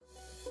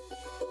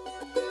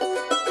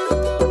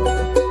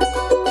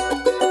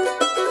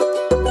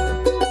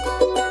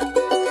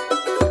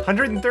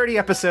130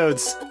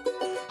 episodes.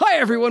 Hi,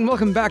 everyone.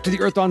 Welcome back to the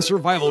Earthdawn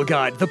Survival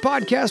Guide, the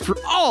podcast for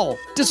all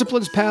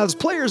disciplines, paths,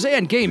 players,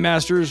 and game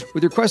masters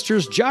with your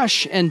questers,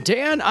 Josh and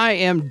Dan. I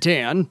am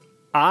Dan.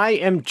 I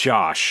am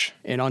Josh.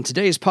 And on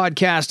today's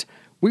podcast,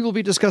 we will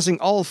be discussing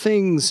all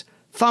things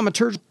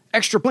Thaumaturgy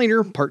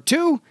Extraplanar Part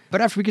 2. But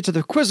after we get to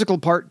the quizzical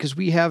part, because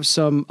we have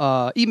some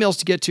emails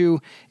to get to,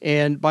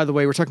 and by the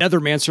way, we're talking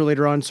Nethermancer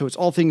later on, so it's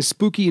all things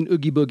spooky and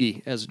oogie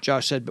boogie, as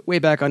Josh said way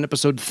back on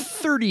episode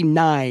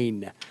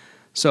 39.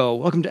 So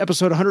welcome to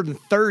episode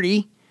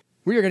 130.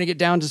 We are going to get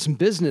down to some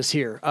business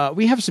here.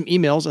 We have some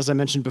emails, as I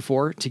mentioned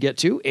before, to get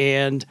to,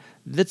 and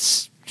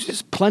that's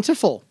just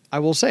plentiful, I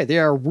will say. They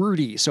are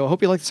wordy, so I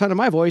hope you like the sound of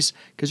my voice,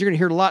 because you're going to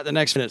hear it a lot in the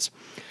next minutes.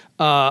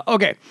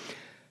 Okay.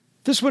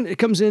 This one, it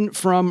comes in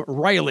from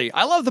Riley.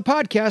 I love the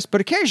podcast,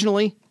 but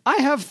occasionally I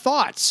have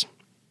thoughts.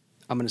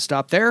 I'm going to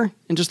stop there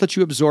and just let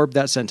you absorb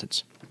that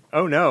sentence.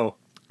 Oh, no.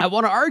 I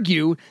want to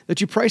argue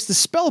that you price the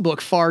spellbook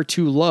far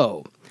too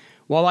low.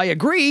 While I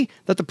agree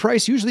that the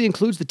price usually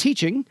includes the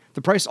teaching,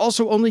 the price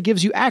also only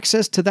gives you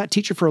access to that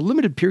teacher for a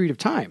limited period of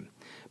time.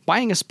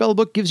 Buying a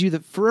spellbook gives you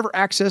the forever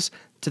access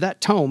to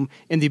that tome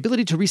and the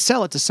ability to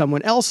resell it to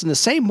someone else in the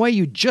same way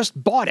you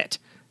just bought it,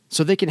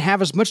 so they can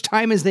have as much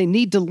time as they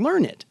need to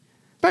learn it.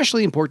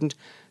 Especially important,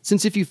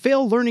 since if you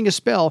fail learning a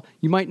spell,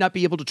 you might not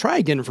be able to try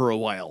again for a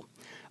while.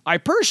 I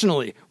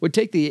personally would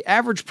take the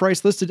average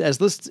price listed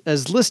as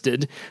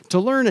listed to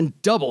learn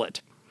and double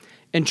it.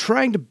 And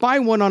trying to buy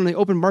one on the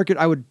open market,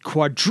 I would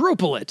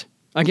quadruple it.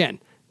 Again,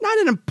 not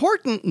an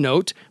important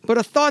note, but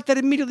a thought that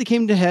immediately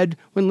came to head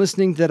when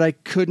listening that I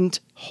couldn't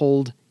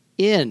hold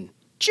in.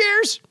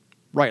 Cheers,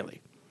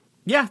 Riley.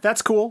 Yeah,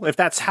 that's cool, if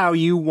that's how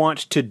you want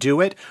to do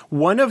it.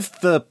 One of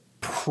the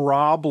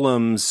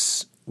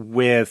problems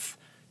with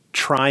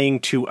trying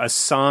to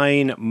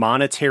assign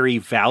monetary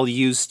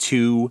values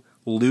to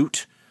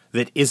loot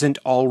that isn't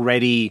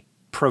already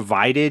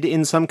provided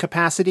in some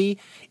capacity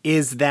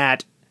is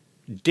that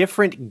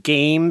different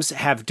games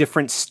have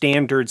different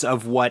standards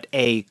of what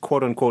a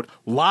quote-unquote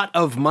lot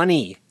of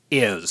money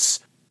is.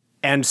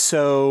 And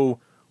so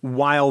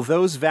while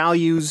those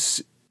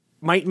values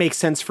might make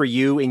sense for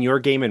you in your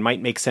game and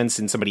might make sense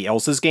in somebody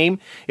else's game,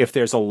 if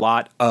there's a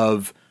lot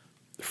of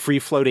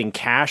free-floating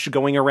cash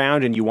going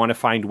around and you want to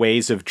find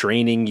ways of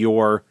draining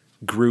your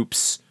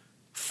group's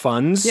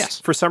funds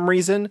for some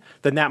reason,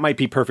 then that might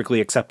be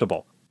perfectly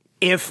acceptable.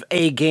 If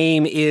a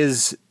game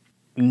is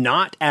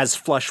not as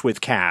flush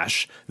with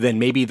cash, then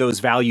maybe those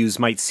values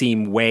might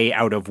seem way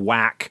out of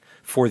whack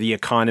for the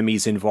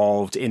economies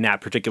involved in that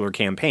particular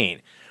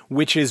campaign,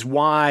 which is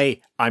why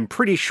I'm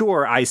pretty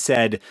sure I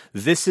said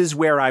this is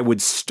where I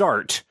would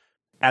start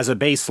as a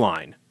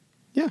baseline.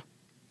 Yeah.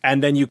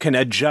 And then you can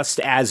adjust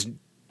as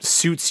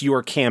suits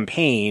your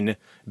campaign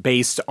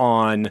based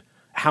on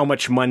how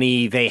much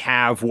money they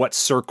have, what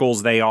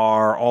circles they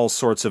are, all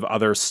sorts of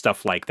other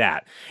stuff like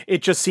that.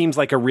 It just seems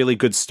like a really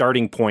good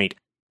starting point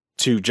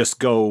to just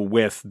go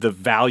with the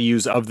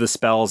values of the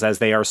spells as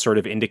they are sort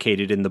of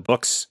indicated in the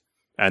books,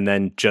 and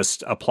then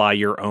just apply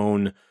your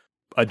own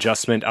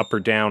adjustment up or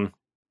down,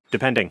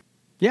 depending.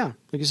 Yeah,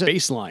 like you said,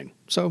 baseline.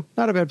 So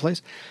not a bad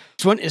place.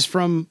 This one is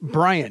from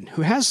Brian,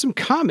 who has some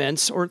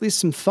comments, or at least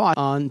some thought,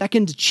 on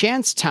second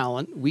chance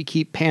talent. We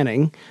keep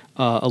panning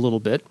a little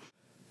bit.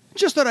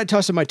 Just thought I'd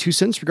toss in my 2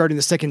 cents regarding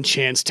the second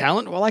chance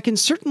talent. While I can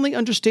certainly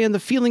understand the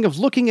feeling of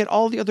looking at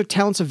all the other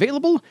talents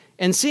available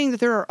and seeing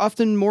that there are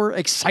often more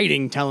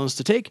exciting talents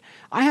to take,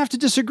 I have to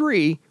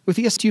disagree with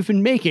the you've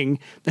been making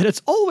that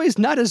it's always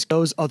not as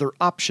good as other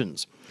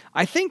options.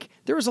 I think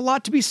there is a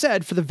lot to be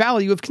said for the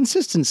value of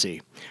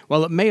consistency.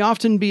 While it may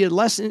often be a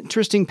less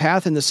interesting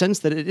path in the sense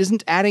that it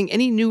isn't adding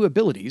any new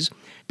abilities,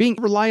 being able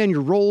to rely on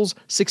your rolls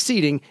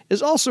succeeding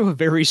is also a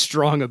very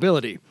strong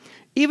ability.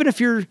 Even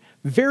if you're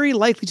very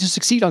likely to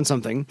succeed on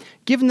something,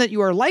 given that you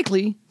are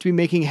likely to be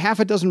making half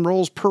a dozen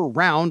rolls per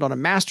round on a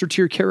master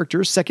tier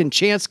character, second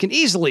chance can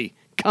easily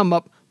come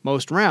up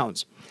most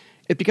rounds.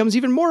 It becomes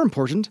even more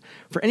important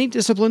for any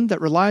discipline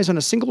that relies on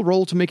a single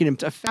roll to make an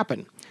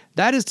happen.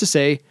 That is to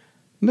say,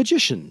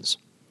 magicians.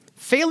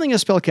 Failing a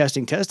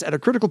spellcasting test at a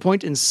critical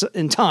point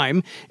in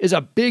time is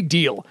a big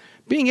deal.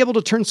 Being able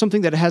to turn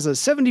something that has a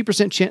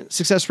 70%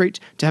 success rate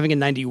to having a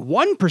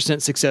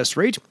 91% success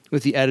rate,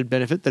 with the added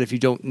benefit that if you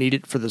don't need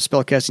it for the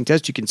spellcasting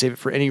test, you can save it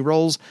for any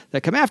rolls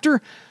that come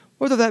after,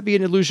 whether that be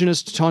an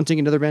illusionist, taunting,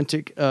 another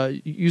mantic,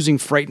 using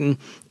frighten,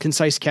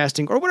 concise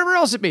casting, or whatever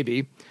else it may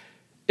be.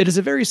 It is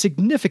a very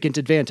significant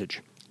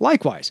advantage.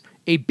 Likewise,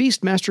 a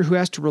Beastmaster who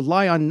has to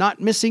rely on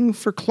not missing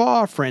for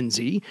Claw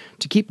Frenzy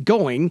to keep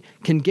going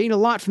can gain a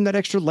lot from that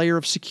extra layer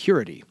of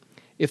security.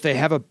 If they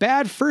have a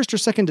bad first or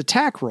second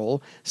attack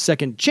roll,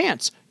 second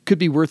chance could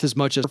be worth as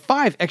much as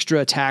 5 extra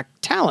attack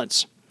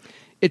talents.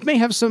 It may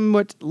have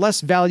somewhat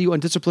less value on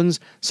disciplines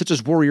such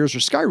as Warriors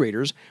or Sky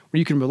Raiders, where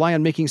you can rely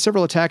on making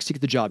several attacks to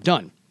get the job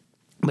done.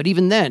 But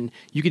even then,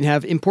 you can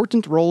have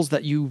important roles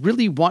that you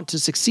really want to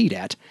succeed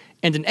at,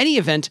 and in any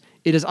event,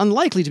 it is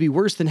unlikely to be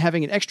worse than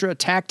having an extra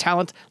attack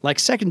talent like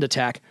second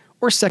attack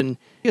or second.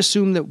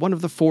 Assume that one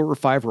of the 4 or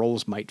 5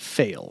 roles might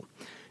fail.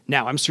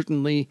 Now, I'm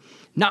certainly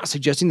not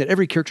suggesting that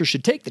every character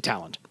should take the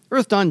talent.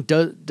 Earthdawn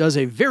does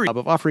a very good job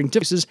of offering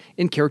differences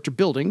in character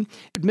building.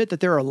 Admit that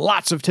there are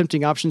lots of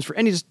tempting options for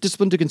any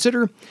discipline to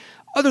consider,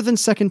 other than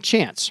Second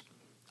Chance.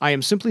 I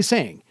am simply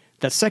saying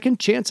that Second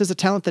Chance is a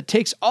talent that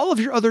takes all of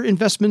your other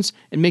investments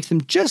and makes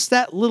them just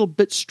that little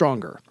bit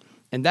stronger.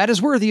 And that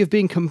is worthy of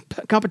being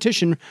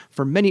competition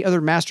for many other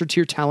Master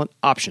Tier talent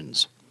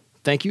options.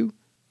 Thank you.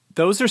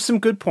 Those are some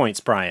good points,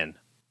 Brian.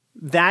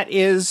 That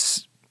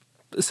is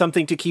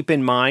something to keep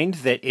in mind,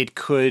 that it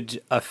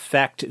could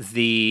affect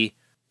the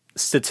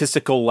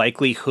statistical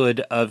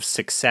likelihood of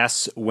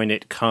success when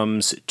it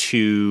comes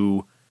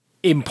to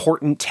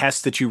important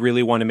tests that you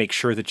really want to make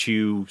sure that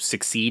you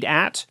succeed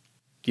at.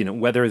 You know,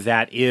 whether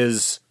that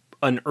is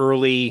an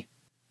early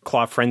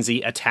Claw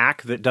Frenzy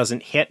attack that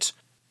doesn't hit,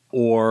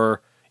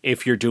 or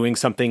if you're doing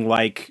something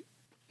like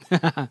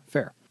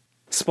fair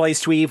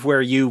Spliced Weave,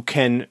 where you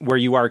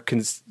are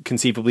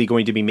conceivably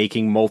going to be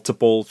making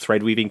multiple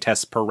thread weaving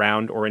tests per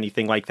round or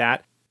anything like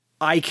that.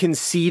 I can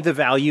see the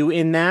value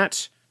in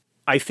that.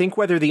 I think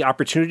whether the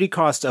opportunity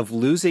cost of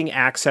losing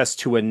access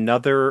to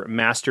another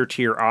Master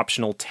Tier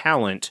optional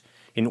talent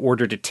in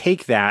order to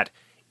take that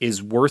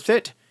is worth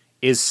it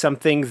is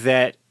something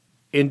that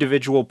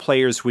individual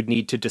players would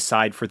need to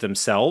decide for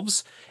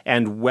themselves,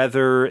 and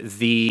whether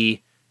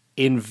the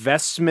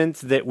investment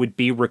that would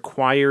be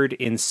required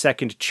in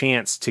Second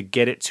Chance to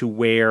get it to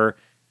where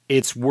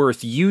it's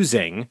worth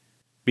using,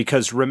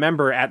 because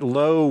remember, at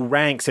low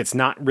ranks, it's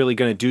not really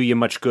going to do you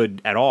much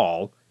good at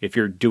all if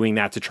you're doing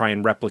that to try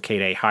and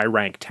replicate a high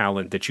rank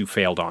talent that you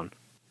failed on.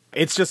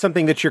 It's just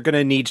something that you're going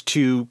to need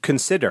to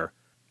consider.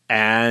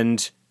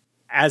 And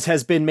as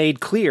has been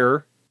made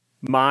clear,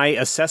 my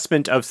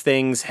assessment of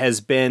things has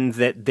been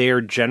that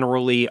there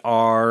generally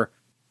are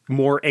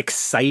more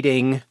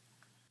exciting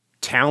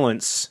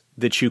talents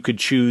that you could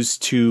choose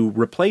to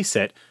replace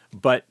it.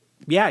 But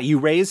yeah, you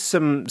raise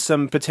some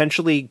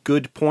potentially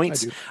good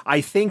points. I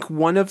think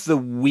one of the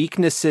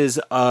weaknesses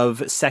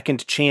of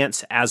Second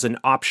Chance as an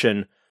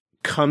option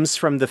comes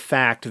from the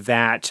fact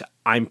that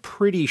I'm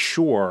pretty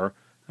sure,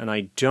 and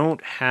I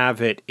don't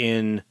have it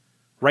in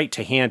right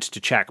to hand to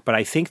check, but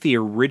I think the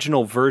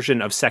original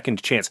version of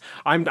Second Chance,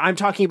 I'm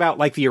talking about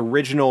like the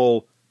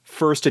original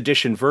first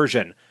edition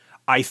version,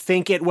 I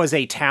think it was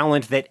a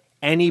talent that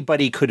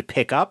anybody could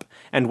pick up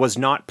and was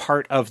not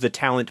part of the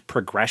talent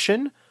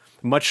progression,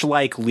 much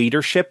like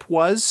Leadership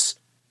was,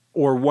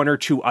 or one or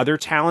two other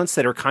talents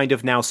that are kind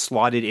of now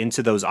slotted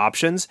into those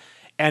options.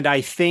 And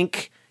I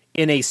think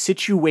in a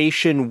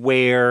situation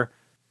where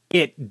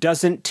it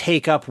doesn't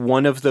take up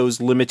one of those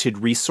limited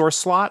resource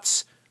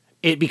slots,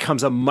 it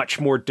becomes a much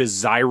more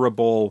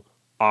desirable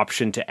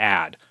option to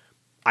add.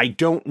 I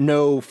don't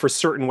know for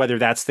certain whether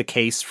that's the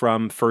case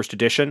from first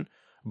edition,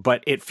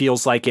 but it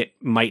feels like it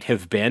might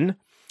have been.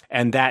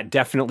 And that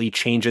definitely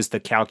changes the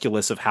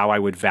calculus of how I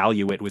would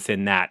value it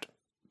within that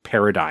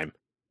paradigm.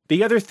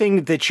 The other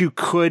thing that you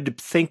could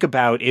think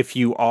about if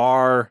you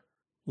are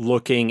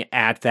looking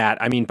at that,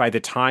 I mean, by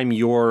the time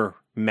you're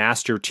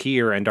Master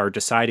Tier and are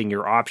deciding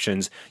your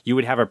options, you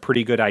would have a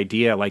pretty good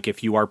idea, like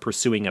if you are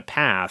pursuing a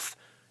path,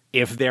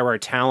 if there are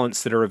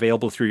talents that are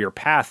available through your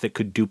path that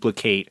could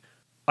duplicate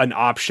an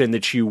option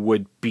that you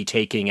would be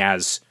taking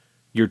as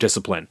your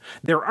discipline.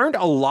 There aren't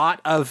a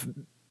lot of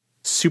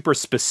super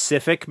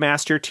specific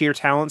Master Tier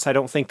talents, I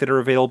don't think, that are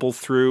available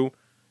through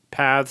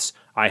paths.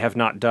 I have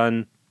not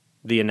done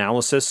the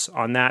analysis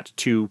on that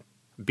to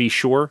be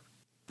sure,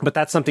 but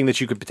that's something that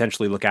you could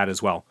potentially look at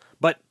as well.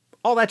 But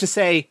all that to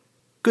say,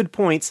 good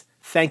points.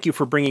 Thank you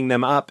for bringing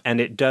them up,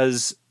 and it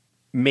does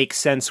make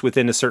sense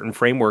within a certain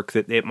framework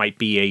that it might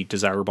be a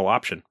desirable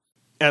option.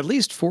 At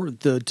least for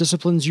the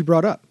disciplines you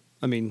brought up.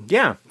 I mean,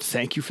 yeah.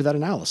 Thank you for that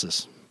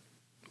analysis.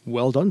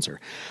 Well done, sir.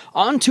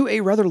 On to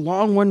a rather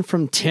long one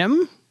from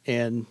Tim,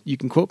 and you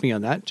can quote me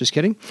on that. Just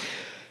kidding.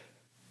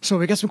 So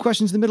we got some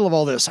questions in the middle of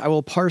all this. I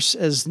will parse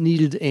as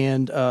needed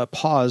and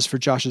pause for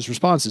Josh's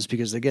responses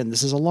because, again,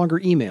 this is a longer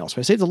email. So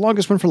I saved the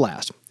longest one for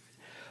last.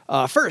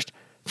 First,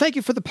 thank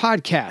you for the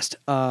podcast.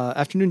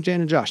 Afternoon,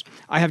 Jan and Josh.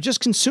 I have just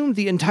consumed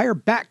the entire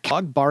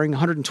backlog, barring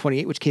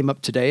 128, which came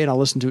up today, and I'll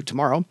listen to it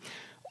tomorrow,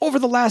 over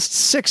the last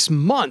 6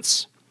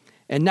 months.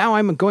 And now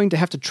I'm going to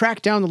have to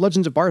track down the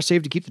Legends of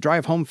Barsave to keep the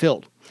drive home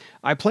filled.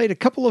 I played a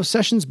couple of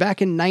sessions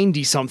back in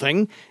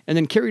 90-something, and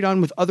then carried on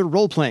with other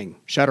role-playing.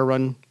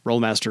 Shadowrun,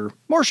 Rollmaster,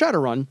 more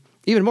Shadowrun,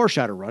 even more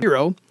Shadowrun,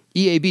 Hero,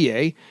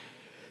 EABA,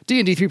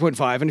 D&D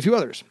 3.5, and a few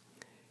others.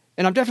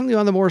 And I'm definitely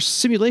on the more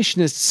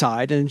simulationist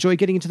side and enjoy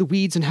getting into the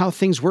weeds and how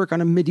things work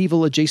on a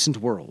medieval adjacent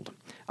world.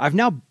 I've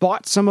now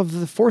bought some of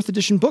the 4th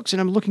edition books,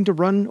 and I'm looking to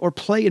run or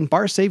play in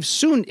Barsave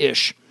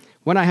soon-ish,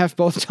 when I have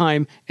both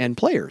time and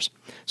players.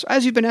 So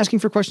as you've been asking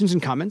for questions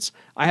and comments,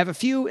 I have a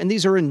few, and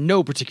these are in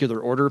no particular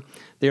order.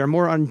 They are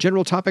more on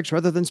general topics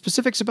rather than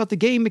specifics about the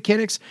game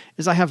mechanics,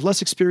 as I have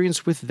less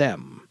experience with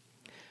them.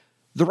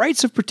 The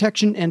Rites of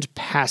Protection and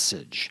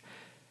Passage.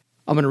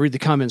 I'm going to read the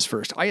comments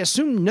first. I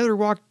assume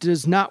Netherwalk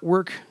does not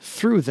work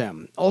through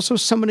them. Also,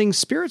 summoning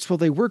spirits, will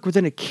they work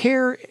within a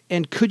care?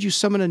 And could you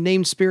summon a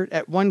named spirit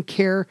at one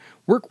care,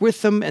 work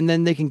with them, and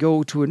then they can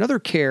go to another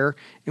care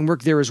and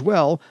work there as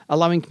well,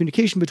 allowing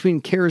communication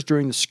between cares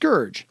during the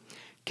Scourge?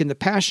 Can the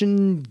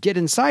passion get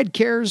inside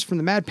cares from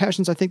the mad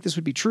passions? I think this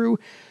would be true.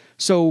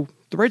 So,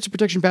 the Rites of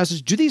Protection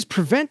passage, do these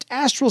prevent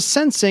astral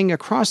sensing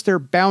across their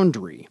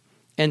boundary?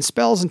 And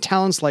spells and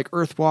talents like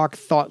Earthwalk,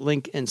 Thought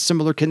Link, and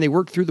similar, can they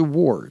work through the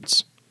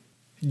wards?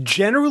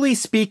 Generally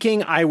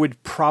speaking, I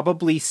would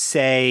probably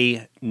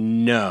say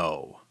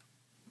no.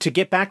 To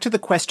get back to the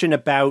question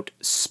about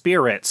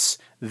spirits,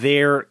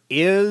 there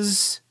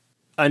is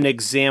an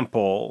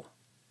example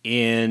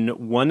in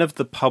one of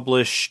the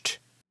published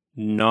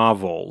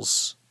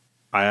novels.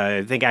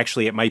 I think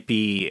actually it might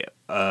be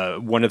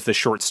one of the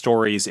short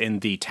stories in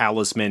the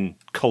Talisman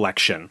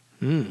collection,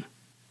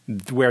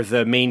 where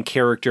the main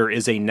character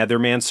is a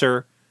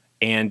Nethermancer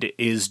and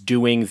is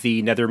doing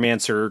the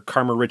Nethermancer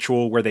karma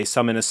ritual where they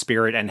summon a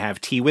spirit and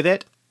have tea with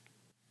it.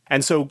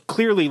 And so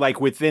clearly, like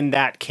within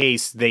that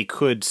case, they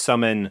could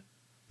summon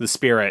the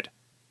spirit,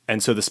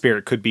 and so the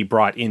spirit could be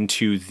brought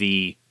into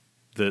the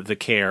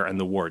care and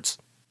the wards.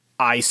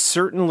 I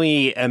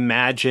certainly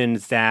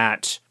imagine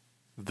that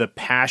the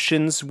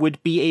passions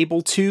would be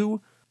able to,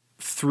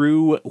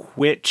 through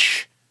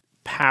which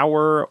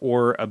power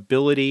or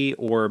ability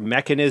or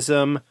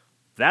mechanism.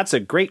 That's a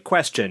great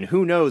question.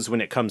 Who knows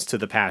when it comes to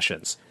the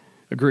passions?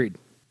 Agreed.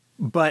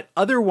 But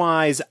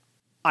otherwise,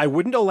 I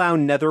wouldn't allow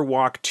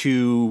Netherwalk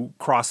to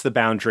cross the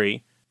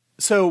boundary.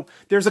 So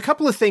there's a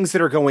couple of things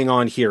that are going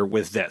on here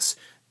with this.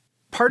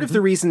 Part of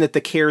the reason that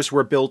the cares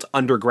were built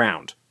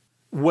underground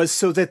was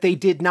so that they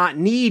did not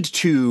need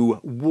to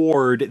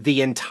ward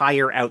the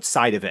entire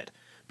outside of it,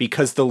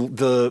 because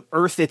the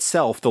earth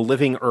itself, the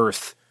living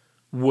earth,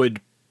 would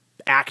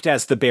act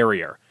as the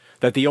barrier.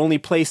 That the only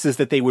places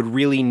that they would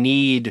really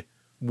need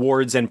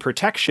wards and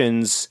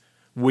protections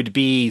would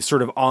be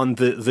sort of on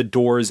the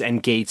doors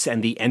and gates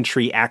and the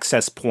entry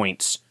access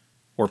points,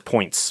 or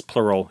points,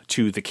 plural,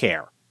 to the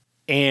care.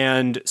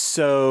 And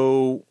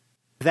so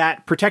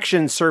that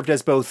protection served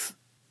as both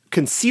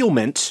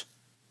concealment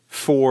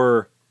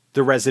for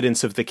the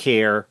residents of the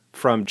care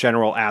from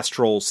general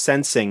astral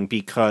sensing,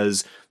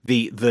 because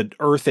the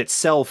earth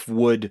itself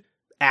would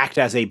act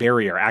as a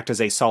barrier, act as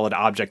a solid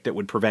object that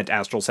would prevent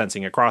astral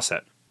sensing across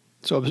it.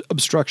 So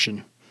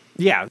obstruction.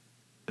 Yeah,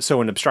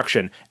 so an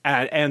obstruction.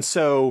 And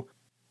so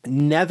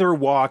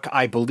Netherwalk,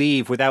 I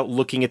believe, without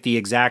looking at the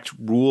exact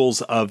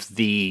rules of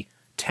the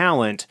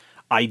talent,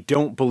 I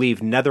don't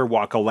believe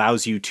Netherwalk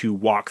allows you to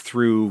walk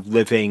through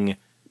living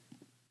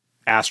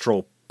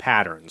astral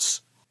patterns.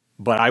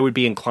 But I would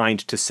be inclined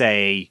to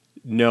say,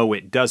 no,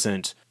 it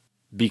doesn't,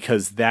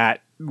 because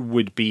that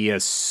would be a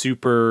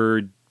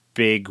super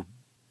big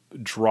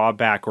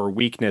drawback or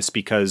weakness,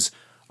 because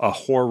a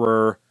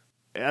horror,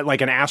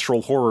 like an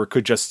astral horror,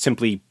 could just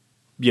simply,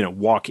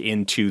 walk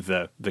into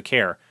the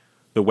care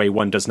the way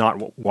one does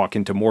not walk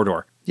into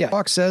Mordor. Yeah,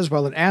 Fox says,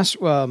 while in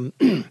astral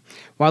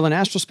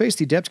space,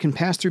 the adept can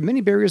pass through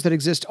many barriers that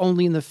exist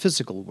only in the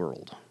physical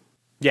world.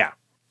 Yeah.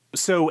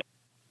 So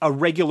a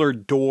regular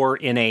door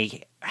in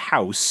a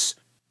house,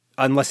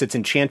 unless it's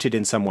enchanted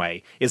in some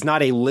way, is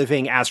not a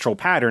living astral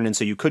pattern, and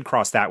so you could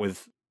cross that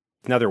with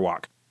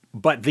Netherwalk.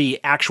 But the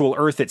actual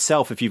earth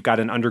itself, if you've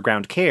got an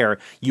underground care,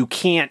 you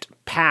can't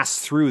pass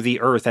through the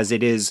earth as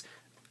it is,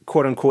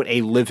 quote-unquote,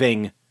 a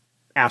living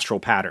astral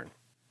pattern.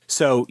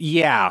 So,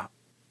 yeah,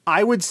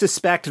 I would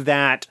suspect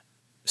that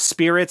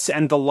spirits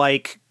and the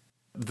like,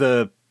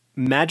 the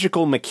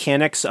magical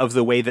mechanics of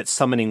the way that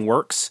summoning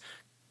works,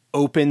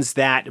 opens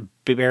that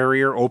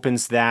barrier,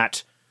 opens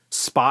that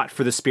spot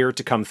for the spirit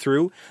to come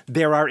through.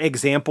 There are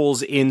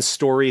examples in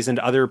stories and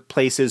other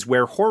places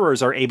where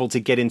horrors are able to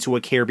get into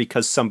a care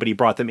because somebody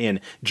brought them in.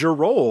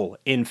 Jirol,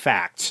 in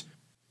fact,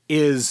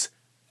 is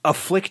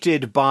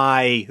afflicted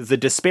by the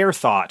despair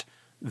thought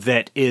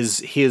that is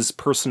his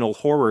personal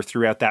horror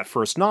throughout that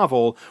first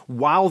novel.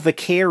 While the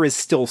care is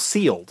still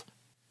sealed,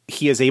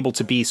 he is able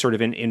to be sort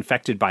of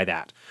infected by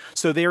that.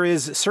 So there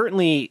is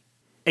certainly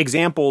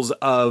examples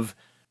of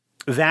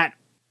that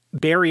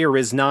barrier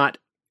is not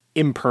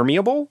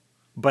impermeable,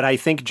 but I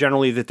think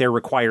generally that there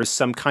requires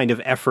some kind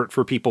of effort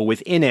for people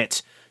within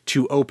it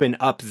to open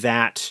up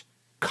that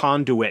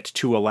conduit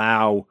to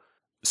allow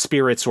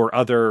spirits or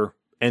other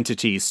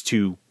entities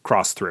to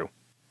cross through.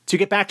 To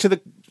get back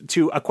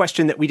to a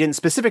question that we didn't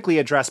specifically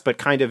address, but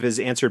kind of is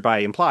answered by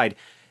implied.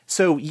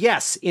 So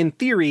yes, in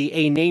theory,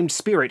 a named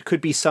spirit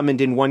could be summoned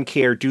in one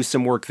care, do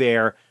some work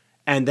there,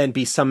 and then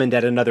be summoned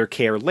at another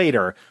care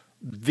later.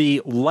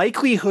 The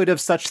likelihood of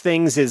such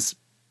things is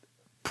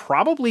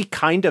probably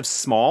kind of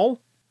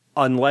small,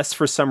 unless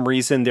for some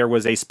reason there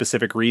was a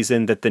specific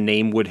reason that the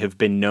name would have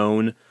been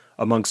known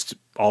amongst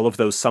all of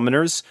those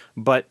summoners.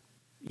 But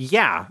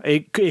yeah,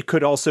 it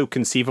could also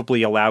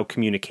conceivably allow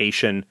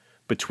communication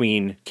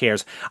between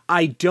cares.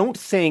 I don't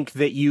think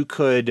that you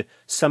could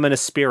summon a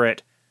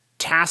spirit,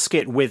 task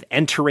it with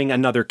entering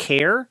another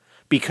care,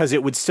 because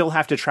it would still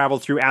have to travel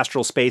through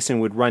astral space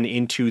and would run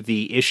into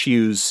the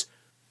issues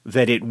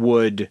that it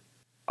would,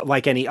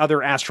 like any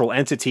other astral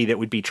entity that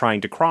would be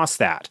trying to cross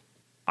that.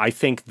 I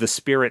think the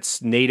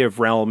spirit's native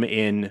realm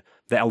in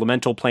the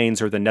elemental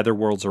planes or the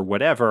netherworlds or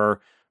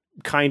whatever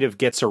kind of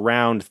gets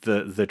around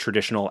the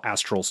traditional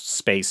astral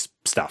space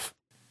stuff.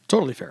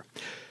 Totally fair.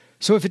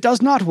 So if it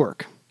does not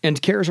work,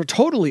 and cares are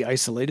totally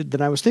isolated,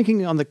 then I was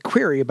thinking on the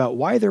query about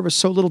why there was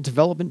so little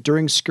development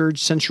during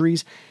Scourge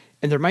centuries,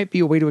 and there might be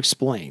a way to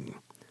explain.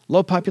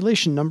 Low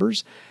population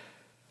numbers.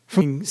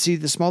 See,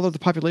 the smaller the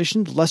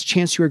population, the less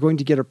chance you are going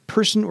to get a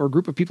person or a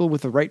group of people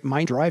with the right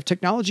mind to drive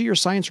technology or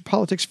science or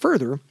politics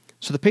further,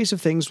 so the pace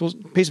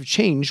of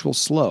change will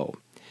slow.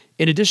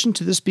 In addition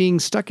to this, being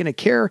stuck in a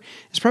care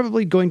is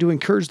probably going to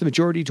encourage the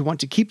majority to want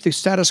to keep the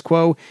status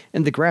quo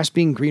and the grass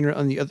being greener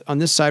on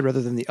this side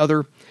rather than the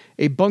other,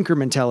 a bunker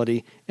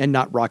mentality and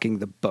not rocking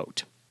the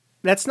boat.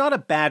 That's not a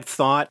bad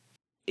thought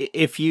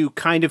if you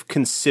kind of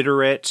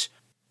consider it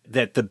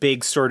that the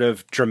big sort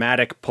of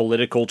dramatic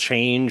political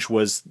change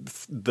was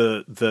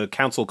the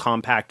Council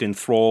Compact in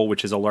Thrall,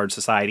 which is a large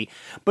society.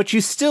 But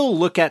you still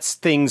look at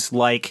things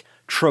like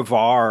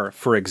Travar,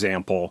 for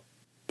example,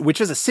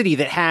 which is a city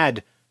that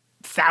had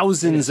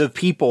thousands of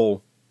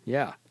people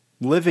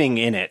living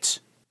in it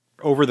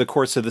over the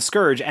course of the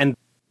Scourge. And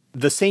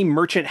the same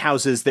merchant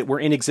houses that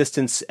were in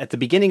existence at the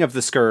beginning of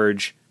the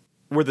Scourge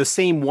were the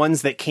same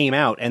ones that came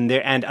out. And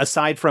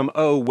aside from,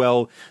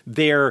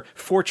 their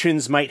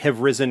fortunes might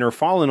have risen or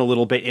fallen a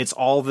little bit, it's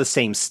all the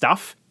same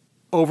stuff.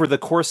 Over the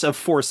course of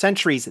 4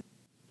 centuries,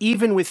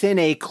 even within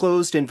a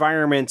closed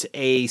environment,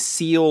 a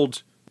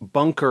sealed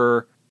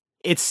bunker,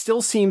 it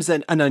still seems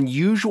an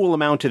unusual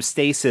amount of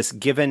stasis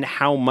given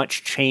how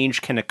much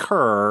change can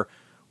occur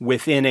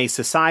within a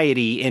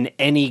society in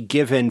any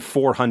given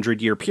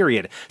 400-year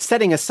period.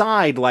 Setting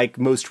aside, like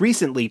most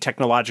recently,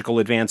 technological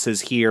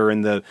advances here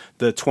in the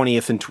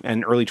 20th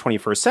and early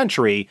 21st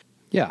century.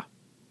 Yeah.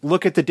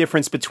 Look at the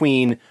difference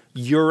between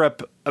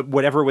Europe,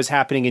 whatever was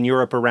happening in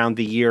Europe around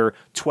the year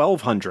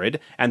 1200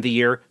 and the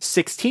year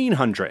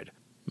 1600.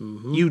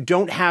 Mm-hmm. You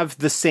don't have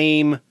the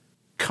same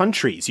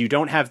countries. You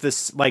don't have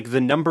this, like, the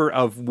number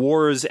of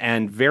wars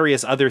and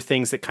various other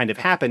things that kind of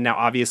happen. Now,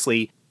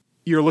 obviously,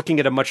 you're looking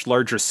at a much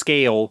larger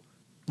scale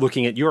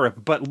looking at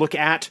Europe, but look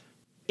at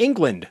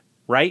England,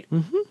 right?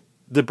 Mm-hmm.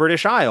 The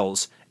British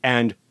Isles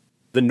and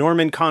the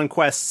Norman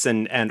conquests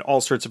and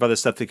all sorts of other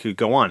stuff that could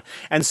go on.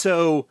 And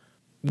so,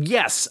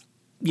 yes,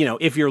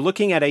 if you're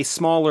looking at a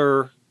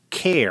smaller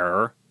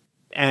care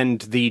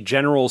and the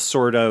general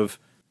sort of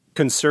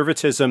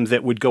conservatism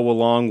that would go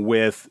along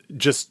with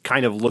just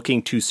kind of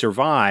looking to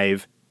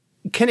survive,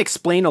 can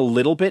explain a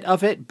little bit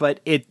of it,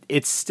 but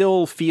it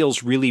still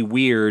feels really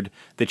weird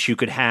that you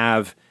could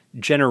have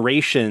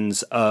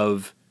generations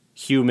of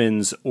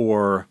humans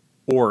or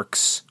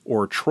orcs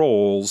or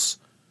trolls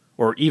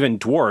or even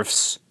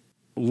dwarfs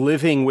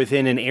living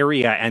within an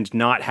area and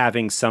not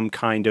having some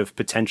kind of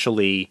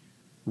potentially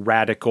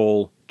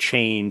radical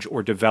change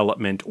or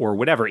development or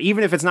whatever,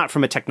 even if it's not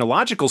from a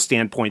technological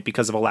standpoint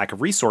because of a lack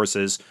of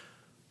resources,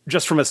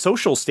 just from a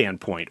social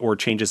standpoint or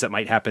changes that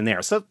might happen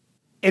there. So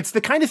it's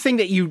the kind of thing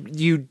that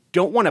you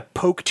don't want to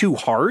poke too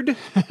hard,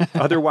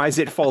 otherwise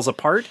it falls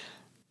apart.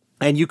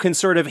 And you can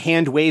sort of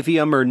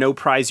hand-wavium or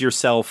no-prize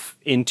yourself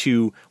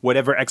into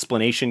whatever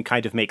explanation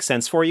kind of makes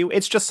sense for you.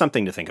 It's just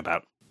something to think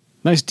about.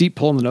 Nice deep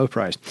pull in the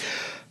no-prize.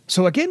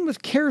 So again,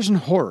 with cares and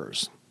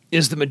horrors,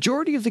 is the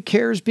majority of the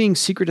cares being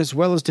secret as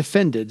well as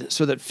defended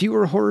so that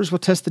fewer horrors will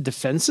test the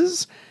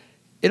defenses?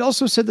 It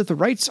also said that the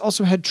rites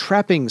also had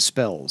trapping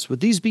spells. Would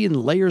these be in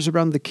layers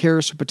around the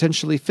cares so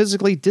potentially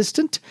physically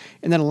distant,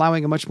 and then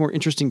allowing a much more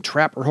interesting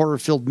trap or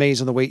horror-filled maze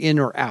on the way in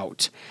or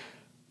out?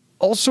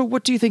 Also,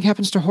 what do you think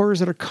happens to horrors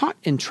that are caught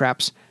in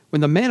traps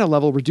when the mana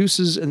level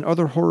reduces and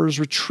other horrors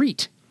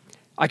retreat?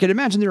 I can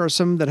imagine there are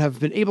some that have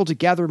been able to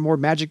gather more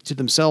magic to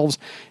themselves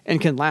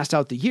and can last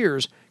out the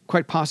years,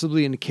 quite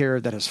possibly in a care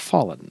that has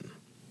fallen.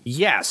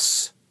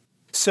 Yes.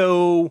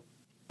 So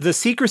the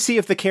secrecy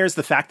of the cares,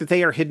 the fact that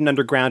they are hidden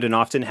underground and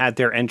often had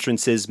their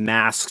entrances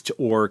masked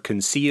or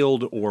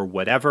concealed or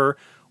whatever,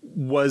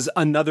 was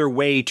another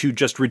way to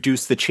just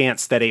reduce the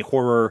chance that a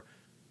horror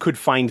could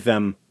find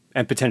them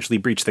and potentially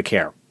breach the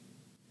care.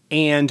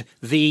 And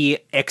the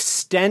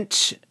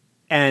extent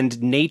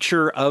and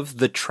nature of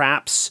the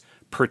traps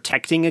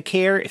protecting a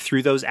care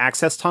through those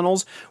access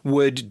tunnels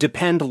would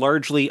depend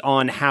largely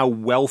on how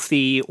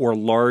wealthy or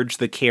large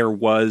the care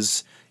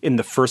was in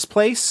the first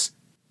place.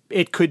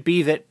 It could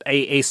be that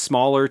a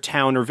smaller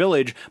town or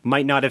village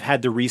might not have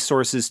had the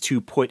resources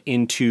to put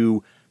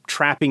into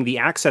trapping the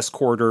access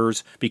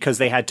corridors because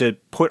they had to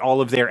put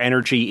all of their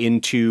energy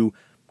into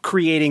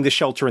creating the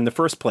shelter in the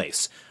first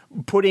place.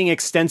 Putting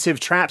extensive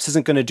traps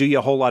isn't going to do you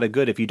a whole lot of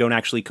good if you don't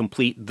actually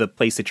complete the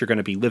place that you're going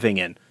to be living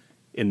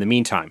in the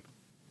meantime.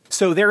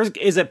 So there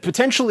is a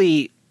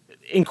potentially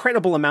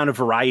incredible amount of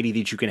variety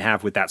that you can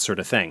have with that sort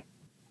of thing.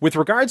 With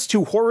regards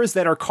to horrors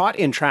that are caught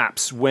in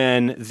traps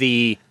when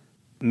the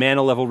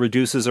mana level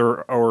reduces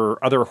or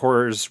other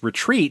horrors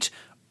retreat,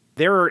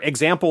 there are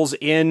examples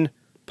in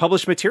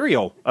published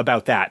material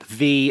about that.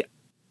 The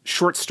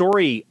short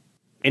story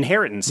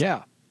Inheritance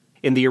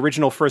in the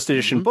original first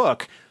edition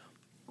book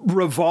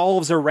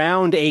revolves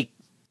around a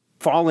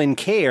fallen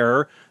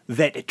care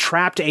that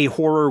trapped a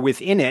horror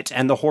within it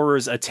and the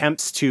horror's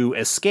attempts to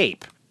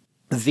escape.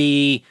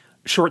 The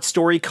short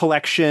story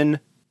collection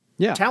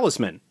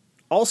Talisman,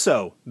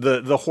 also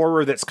the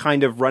horror that's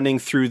kind of running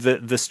through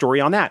the story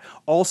on that,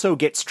 also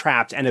gets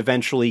trapped and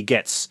eventually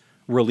gets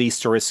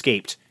released or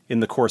escaped in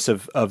the course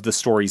of the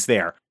stories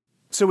there.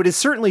 So it is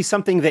certainly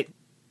something that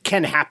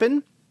can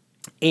happen.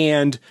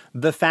 And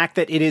the fact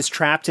that it is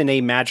trapped in a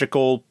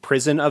magical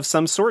prison of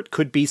some sort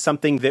could be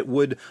something that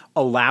would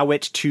allow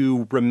it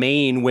to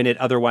remain when it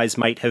otherwise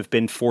might have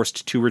been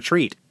forced to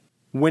retreat.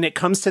 When it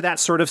comes to that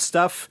sort of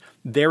stuff,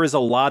 there is a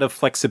lot of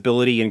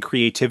flexibility and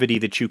creativity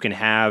that you can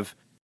have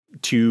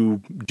to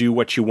do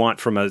what you want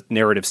from a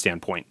narrative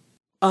standpoint.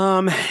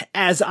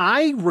 As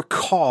I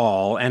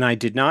recall, and I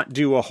did not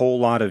do a whole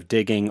lot of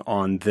digging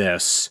on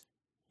this,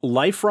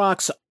 Life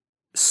Rocks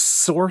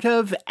sort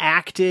of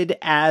acted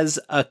as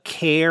a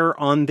care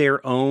on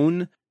their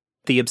own.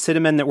 The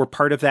Obsidian that were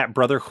part of that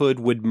brotherhood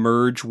would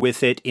merge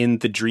with it in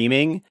the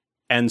dreaming,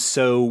 and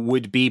so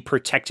would be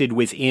protected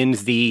within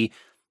the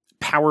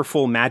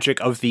powerful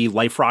magic of the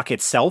Life Rock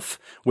itself,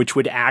 which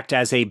would act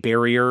as a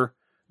barrier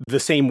the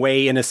same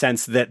way, in a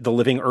sense, that the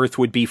living earth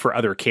would be for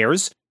other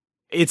cares.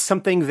 It's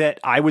something that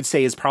I would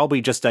say is probably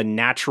just a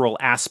natural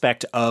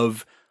aspect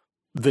of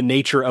the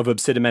nature of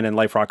Obsidian and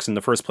Life Rocks in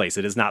the first place.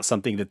 It is not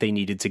something that they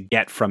needed to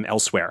get from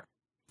elsewhere.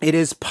 It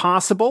is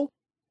possible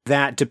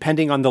that,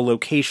 depending on the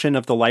location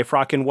of the Life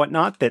Rock and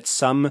whatnot, that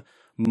some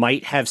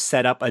might have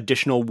set up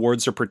additional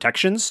wards or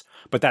protections,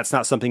 but that's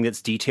not something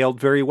that's detailed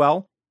very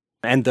well.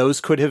 And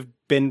those could have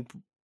been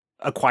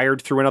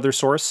acquired through another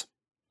source.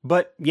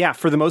 But yeah,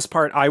 for the most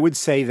part, I would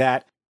say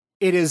that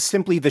it is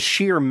simply the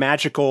sheer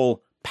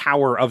magical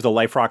power of the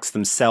Life Rocks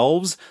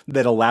themselves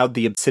that allowed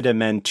the Obsidian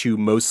Men to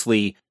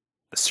mostly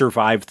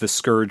survive the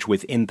scourge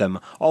within them,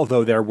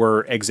 although there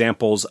were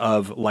examples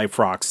of Life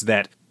Rocks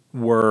that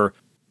were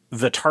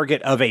the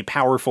target of a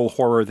powerful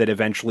horror that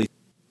eventually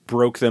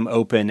broke them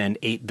open and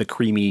ate the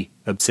creamy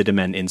Obsidian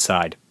Men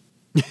inside.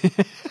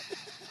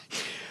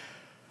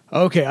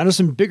 Okay, on to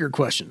some bigger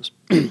questions.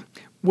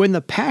 When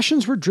the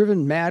passions were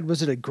driven mad,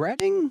 was it a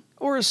grabbing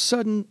or a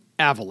sudden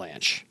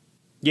avalanche?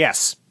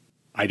 Yes.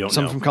 I don't know.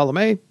 Some from column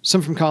A,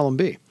 some from column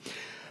B.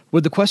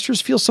 Would the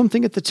questers feel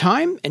something at the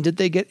time, and did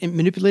they get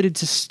manipulated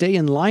to stay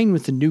in line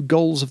with the new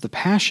goals of the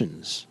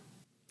passions?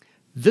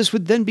 This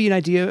would then be an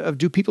idea of,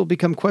 do people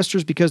become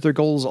questers because their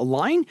goals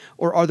align,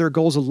 or are their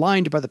goals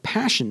aligned by the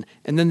passion,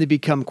 and then they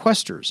become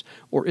questers?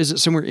 Or is it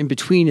somewhere in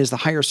between? As the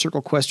higher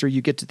circle quester,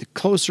 you get to the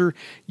closer,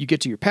 you get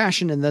to your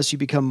passion, and thus you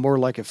become more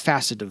like a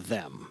facet of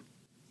them?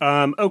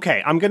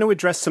 Okay, I'm going to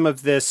address some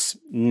of this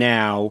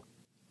now.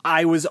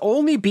 I was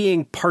only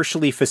being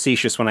partially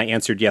facetious when I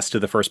answered yes to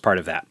the first part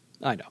of that.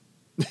 I know.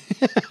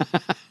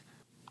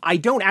 I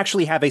don't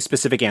actually have a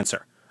specific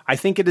answer. I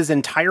think it is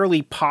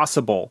entirely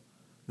possible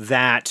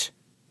that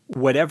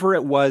whatever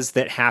it was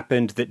that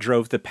happened that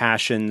drove the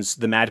passions,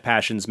 the mad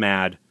passions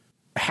mad,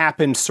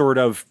 happened sort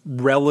of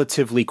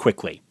relatively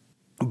quickly,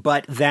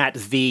 but that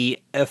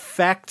the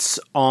effects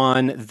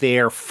on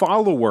their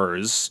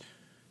followers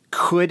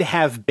could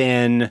have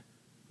been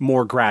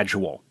more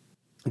gradual,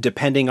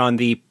 depending on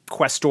the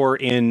questor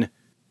in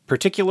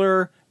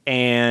particular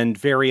and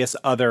various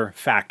other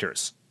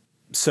factors.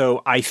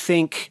 So I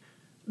think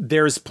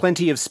there's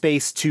plenty of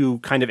space to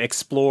kind of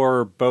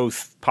explore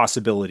both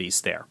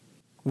possibilities there.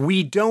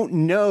 We don't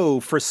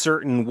know for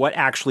certain what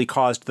actually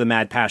caused the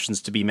mad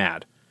passions to be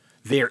mad.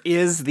 There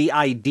is the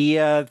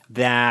idea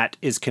that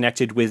is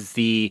connected with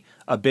the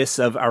abyss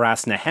of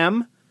Aras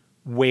Nahem,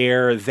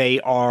 where they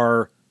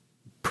are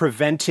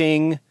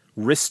preventing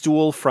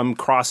Ristual from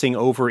crossing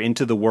over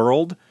into the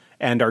world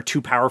and are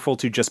too powerful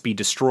to just be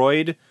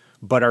destroyed,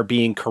 but are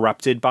being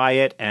corrupted by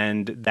it,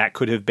 and that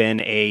could have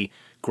been a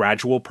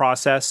gradual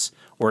process,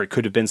 or it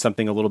could have been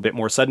something a little bit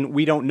more sudden.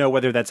 We don't know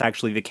whether that's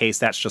actually the case.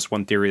 That's just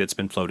one theory that's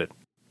been floated.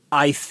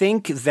 I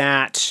think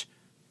that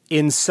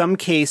in some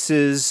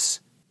cases,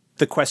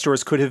 the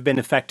questors could have been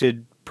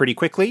affected pretty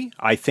quickly.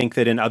 I think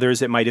that in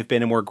others, it might have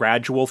been a more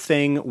gradual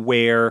thing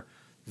where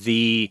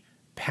the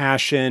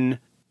passion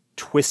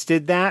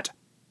twisted that.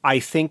 I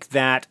think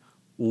that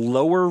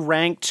lower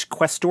ranked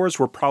questors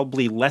were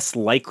probably less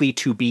likely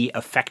to be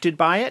affected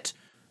by it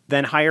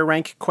than higher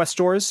rank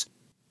questors.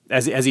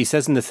 As he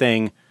says in the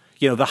thing,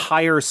 you know, the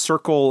higher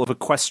circle of a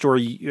questor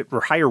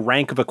or higher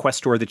rank of a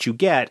questor that you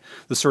get,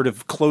 the sort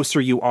of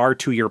closer you are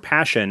to your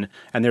passion.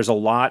 And there's a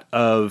lot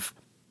of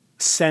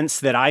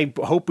sense that I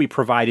hope we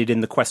provided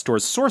in the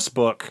questor's source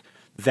book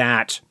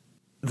that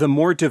the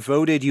more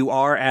devoted you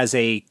are as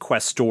a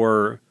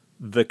questor,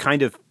 the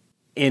kind of,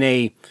 in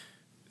a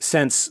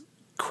sense,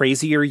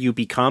 crazier you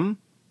become.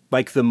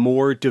 Like the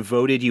more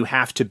devoted you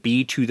have to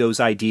be to those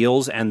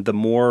ideals and the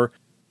more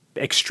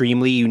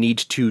extremely you need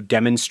to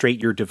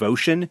demonstrate your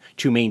devotion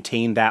to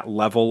maintain that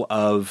level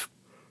of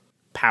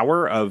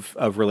power, of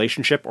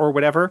relationship or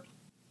whatever.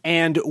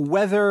 And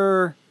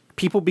whether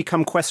people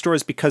become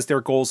questors because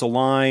their goals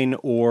align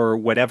or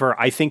whatever,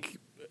 I think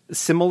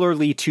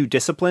similarly to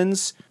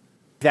disciplines,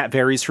 That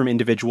varies from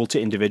individual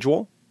to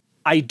individual.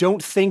 I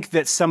don't think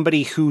that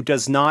somebody who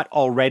does not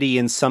already,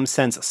 in some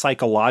sense,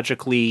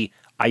 psychologically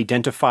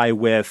identify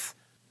with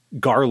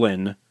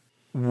Garland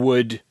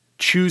would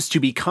choose to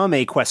become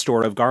a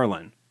Questor of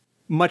Garland.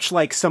 Much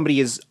like somebody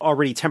is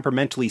already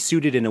temperamentally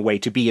suited in a way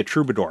to be a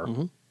troubadour.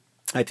 Mm-hmm.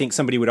 I think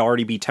somebody would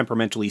already be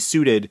temperamentally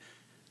suited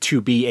to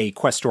be a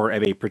Questor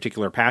of a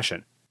particular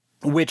passion,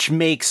 which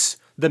makes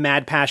the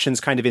mad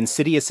passions kind of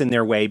insidious in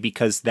their way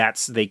because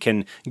they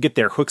can get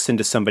their hooks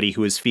into somebody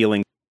who is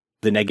feeling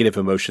the negative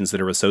emotions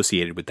that are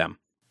associated with them.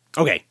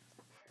 Okay,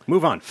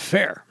 move on.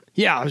 Fair.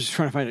 Yeah, I was just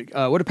trying to find it.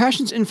 Would a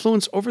passion's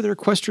influence over their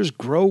questers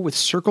grow with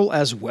Circle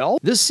as well?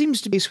 This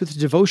seems to be with the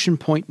devotion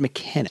point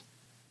mechanic.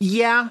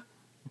 Yeah,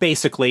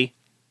 basically.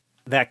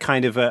 That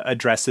kind of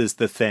addresses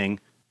the thing.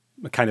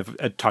 I kind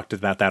of talked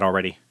about that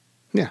already.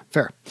 Yeah,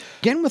 fair.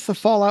 Again, with the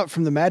fallout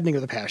from the maddening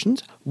of the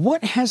passions,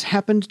 what has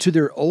happened to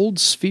their old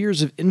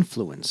spheres of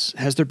influence?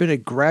 Has there been a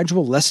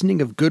gradual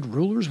lessening of good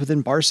rulers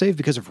within Barsave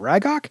because of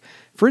Ragok?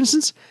 For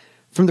instance,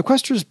 from the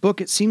Questors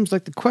book, it seems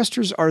like the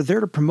Questors are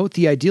there to promote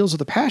the ideals of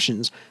the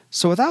passions,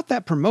 so without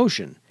that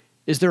promotion,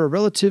 is there a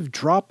relative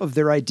drop of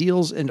their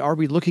ideals, and are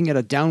we looking at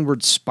a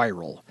downward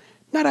spiral?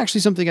 Not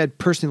actually something I'd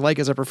personally like,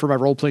 as I prefer my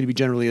role-playing to be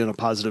generally in a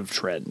positive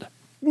trend.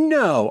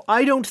 No,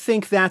 I don't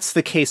think that's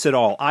the case at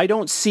all. I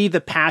don't see the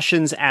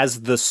passions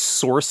as the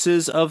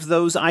sources of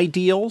those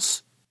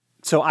ideals.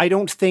 So I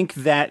don't think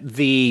that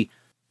the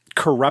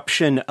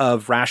corruption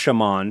of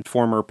Rashomon,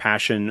 former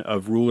passion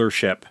of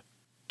rulership,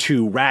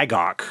 to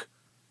Ragok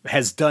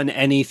has done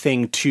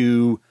anything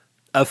to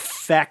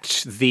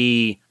affect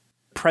the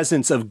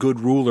presence of good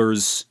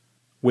rulers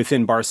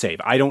within Barsave.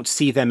 I don't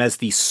see them as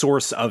the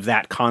source of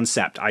that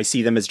concept. I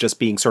see them as just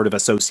being sort of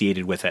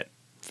associated with it.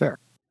 Fair.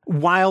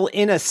 While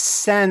in a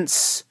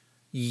sense,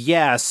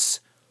 yes,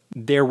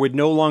 there would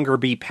no longer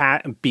be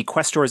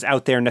Questors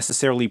out there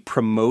necessarily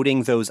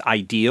promoting those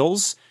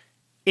ideals,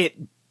 it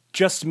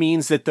just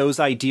means that those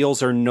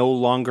ideals are no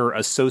longer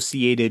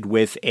associated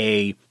with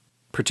a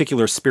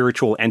particular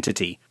spiritual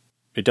entity.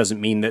 It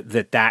doesn't mean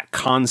that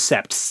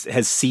concept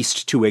has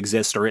ceased to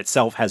exist or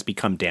itself has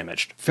become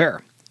damaged.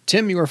 Fair.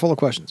 Tim, you are full of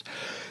questions.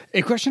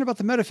 A question about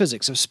the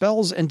metaphysics of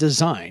spells and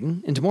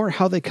design, and more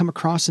how they come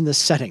across in this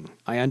setting.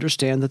 I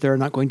understand that there are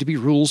not going to be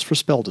rules for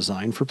spell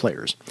design for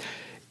players.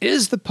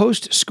 Is the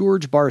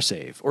post-Scourge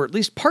Barsave, or at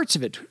least parts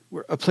of it,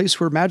 a place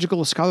where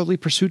magical scholarly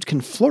pursuits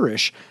can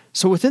flourish,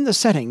 so within the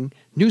setting,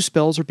 new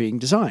spells are being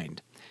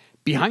designed?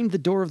 Behind the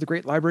door of the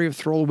Great Library of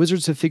Thrall,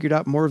 wizards have figured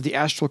out more of the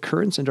astral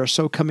currents and are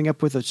so coming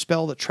up with a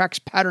spell that tracks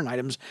pattern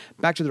items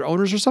back to their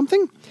owners or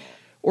something?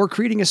 Or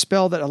creating a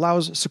spell that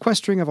allows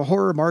sequestering of a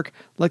horror mark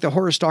like the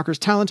Horror Stalker's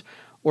talent?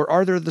 Or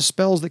are there the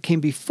spells that came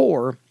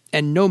before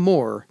and no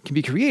more can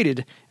be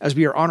created as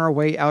we are on our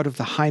way out of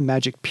the high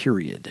magic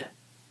period?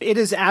 It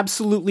is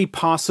absolutely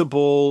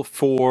possible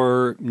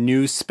for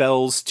new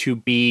spells to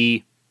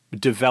be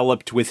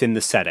developed within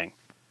the setting.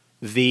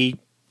 The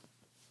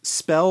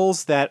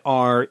spells that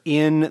are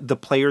in the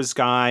player's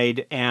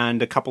guide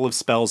and a couple of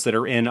spells that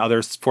are in other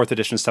 4th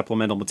edition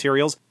supplemental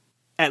materials,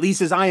 at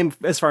least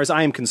as far as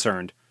I am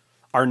concerned,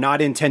 are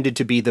not intended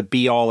to be the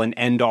be-all and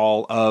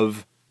end-all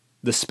of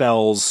the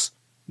spells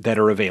that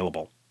are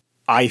available.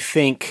 I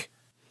think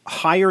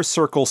higher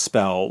circle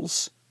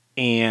spells,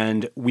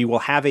 and we will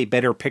have a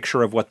better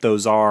picture of what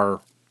those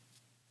are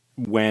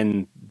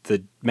when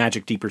the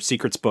Magic Deeper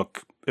Secrets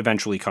book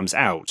eventually comes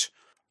out.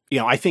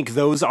 I think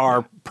those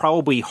are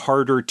probably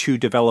harder to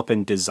develop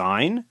and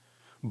design,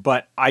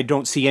 but I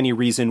don't see any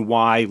reason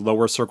why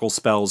lower circle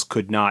spells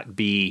could not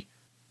be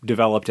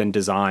developed and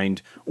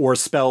designed, or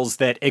spells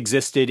that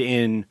existed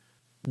in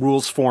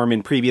rules form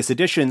in previous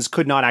editions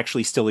could not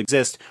actually still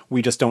exist.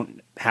 We just don't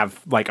have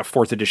like a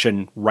 4th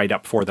edition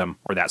write-up for them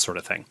or that sort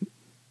of thing.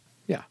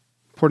 Yeah.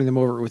 Porting them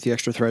over with the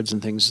extra threads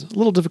and things, a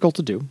little difficult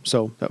to do,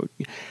 so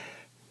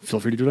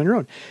feel free to do it on your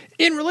own.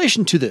 In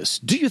relation to this,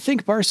 do you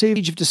think Barsave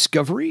Age of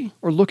Discovery,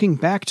 or looking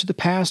back to the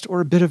past,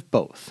 or a bit of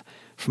both?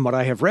 From what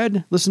I have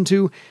read, listened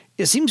to,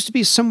 it seems to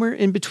be somewhere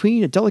in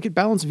between, a delicate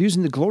balance of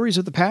using the glories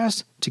of the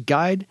past to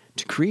guide,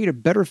 to create a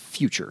better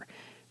future.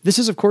 This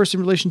is, of course, in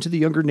relation to the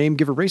younger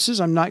name-giver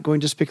races. I'm not going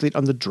to speculate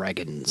on the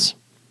dragons.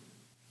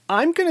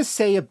 I'm going to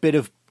say a bit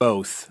of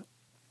both.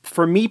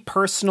 For me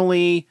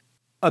personally,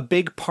 a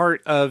big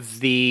part of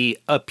the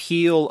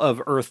appeal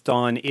of Earth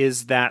Dawn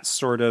is that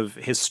sort of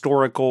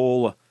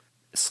historical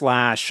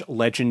 /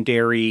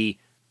 legendary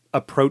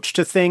approach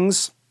to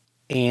things,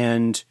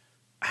 and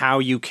how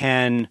you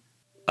can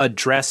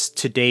address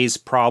today's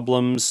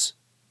problems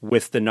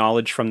with the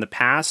knowledge from the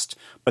past,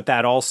 but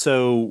that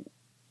also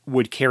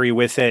would carry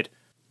with it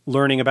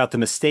learning about the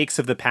mistakes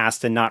of the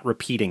past and not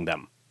repeating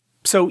them.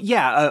 So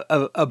yeah,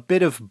 a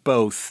bit of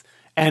both.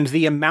 And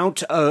the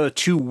amount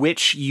to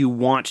which you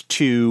want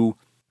to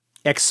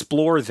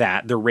explore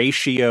that, the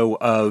ratio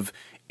of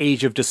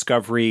Age of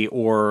Discovery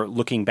or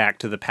looking back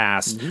to the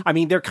past. Mm-hmm. I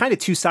mean, they're kind of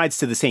two sides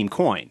to the same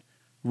coin,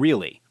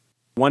 really.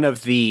 One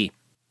of the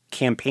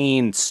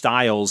campaign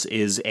styles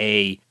is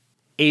a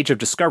Age of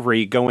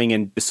Discovery, going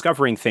and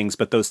discovering things,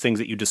 but those things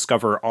that you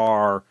discover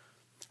are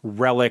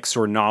relics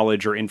or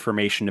knowledge or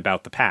information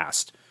about the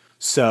past.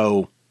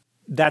 So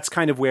that's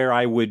kind of where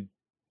I would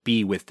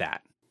be with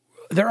that.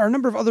 There are a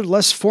number of other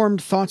less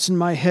formed thoughts in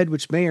my head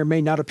which may or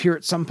may not appear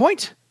at some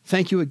point.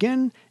 Thank you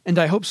again, and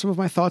I hope some of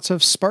my thoughts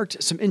have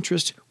sparked some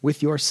interest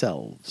with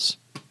yourselves.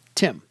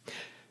 Tim.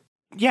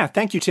 Yeah,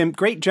 thank you, Tim.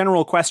 Great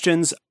general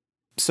questions.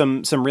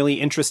 Some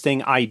really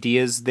interesting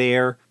ideas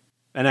there.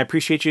 And I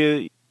appreciate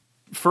you,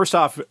 first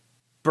off,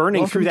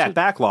 burning through that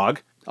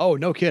backlog. Oh,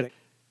 no kidding.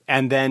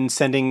 And then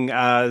sending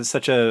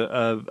such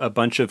a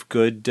bunch of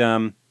good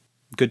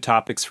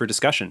topics for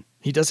discussion.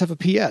 He does have a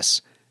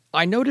PS.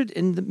 I noted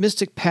in the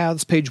Mystic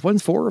Paths, page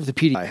 1-4 of the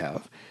PDF I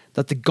have,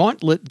 that the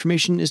Gauntlet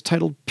information is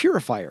titled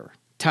Purifier,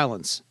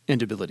 Talents,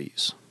 and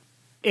Abilities.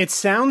 It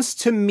sounds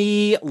to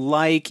me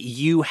like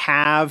you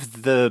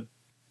have the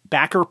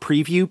backer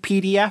preview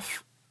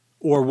PDF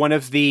or one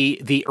of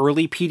the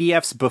early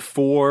PDFs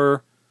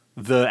before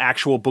the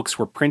actual books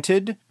were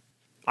printed.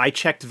 I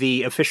checked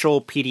the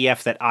official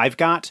PDF that I've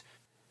got.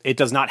 It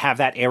does not have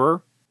that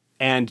error.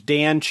 And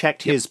Dan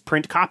checked his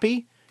print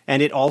copy,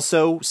 and it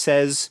also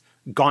says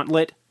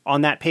Gauntlet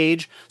on that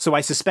page. So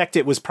I suspect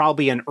it was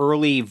probably an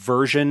early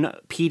version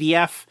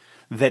PDF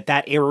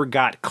that error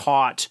got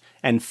caught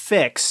and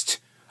fixed.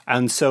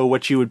 And so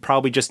what you would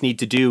probably just need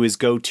to do is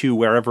go to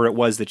wherever it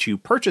was that you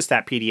purchased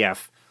that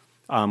PDF,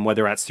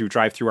 whether that's through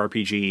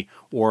DriveThruRPG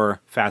or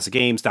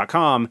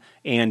FASAGames.com,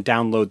 and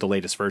download the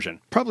latest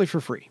version. Probably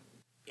for free.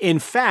 In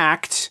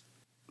fact,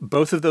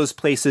 both of those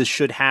places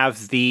should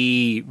have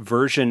the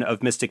version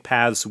of Mystic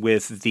Paths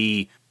with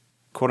the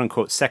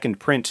quote-unquote second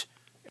print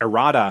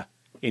errata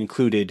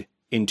included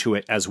into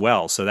it as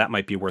well. So that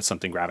might be worth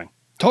something grabbing.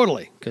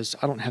 Totally, because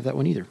I don't have that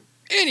one either.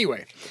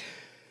 Anyway,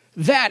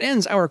 that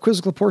ends our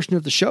quizzical portion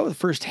of the show, the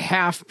first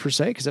half per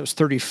se, because that was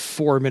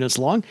 34 minutes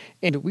long.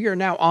 And we are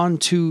now on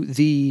to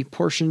the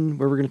portion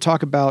where we're going to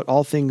talk about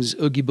all things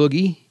Oogie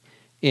Boogie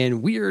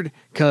and weird,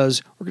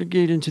 because we're going to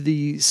get into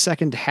the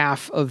second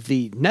half of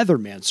the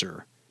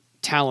Nethermancer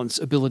talents,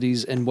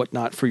 abilities, and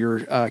whatnot for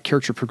your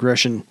character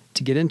progression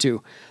to get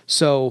into.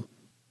 So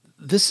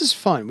this is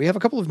fun. We have a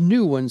couple of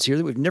new ones here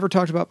that we've never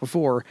talked about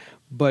before,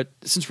 but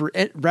since we're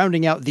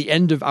rounding out the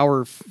end of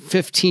our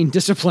 15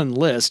 discipline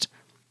list,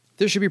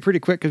 this should be pretty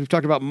quick because we've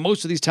talked about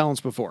most of these talents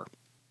before.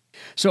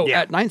 So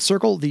at Ninth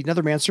Circle, the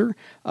Nethermancer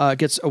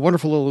gets a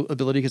wonderful little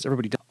ability because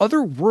everybody does.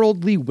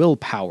 Otherworldly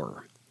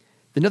Willpower.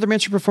 The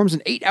Nethermancer performs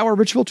an 8-hour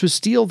ritual to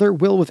steal their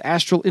will with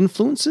astral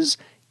influences.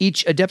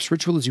 Each adept's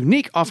ritual is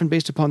unique, often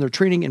based upon their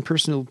training and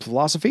personal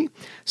philosophy.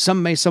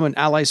 Some may summon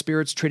ally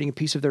spirits, trading a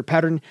piece of their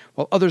pattern,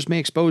 while others may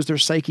expose their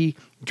psyche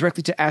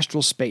directly to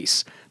astral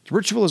space. The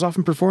ritual is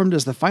often performed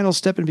as the final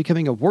step in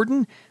becoming a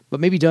warden, but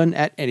may be done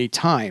at any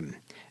time.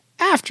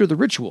 After the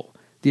ritual,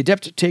 the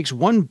adept takes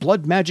 1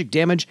 blood magic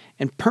damage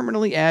and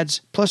permanently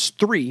adds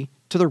 +3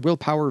 to their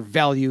willpower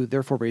value,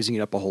 therefore raising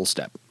it up a whole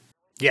step.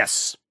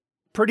 Yes.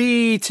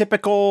 Pretty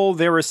typical.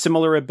 There are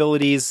similar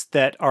abilities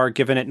that are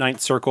given at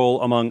Ninth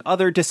Circle among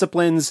other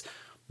disciplines.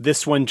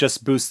 This one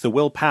just boosts the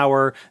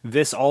willpower.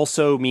 This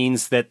also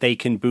means that they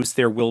can boost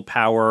their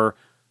willpower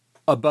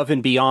above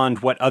and beyond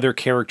what other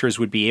characters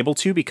would be able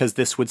to, because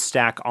this would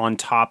stack on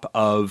top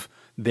of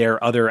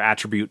their other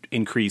attribute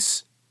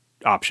increase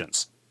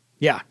options.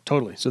 Yeah,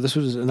 totally. So this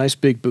was a nice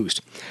big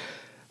boost.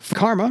 For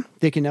Karma,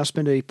 they can now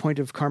spend a point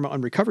of Karma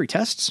on recovery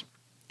tests.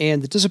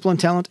 And the discipline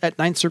talent at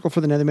Ninth Circle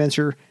for the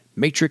Nethermancer,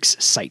 Matrix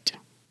Sight.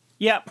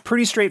 Yeah,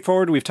 pretty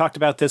straightforward. We've talked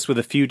about this with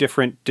a few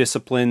different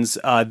disciplines.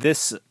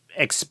 This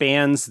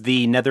expands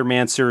the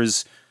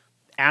Nethermancer's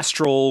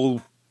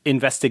astral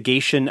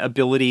investigation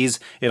abilities.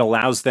 It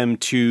allows them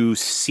to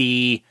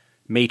see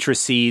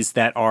matrices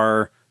that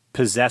are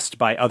possessed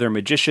by other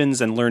magicians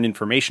and learn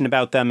information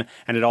about them.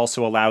 And it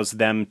also allows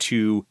them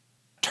to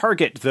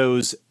target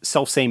those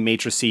self-same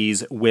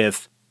matrices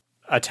with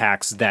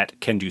attacks that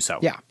can do so.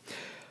 Yeah.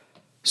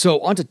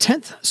 So on to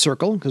 10th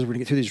Circle, because we're going to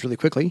get through these really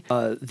quickly.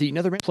 The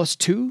Netherman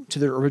 +2 to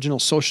their original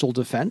social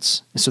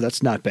defense, so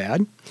that's not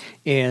bad.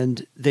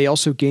 And they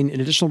also gain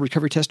an additional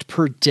recovery test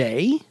per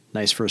day.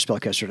 Nice for a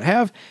spellcaster to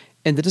have.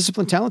 And the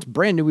discipline talent,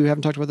 brand new, we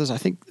haven't talked about this, I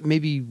think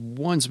maybe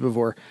once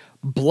before,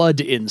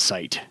 Blood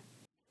Insight.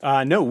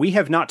 No, we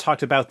have not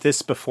talked about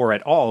this before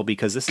at all,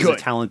 because this is a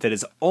talent that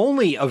is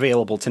only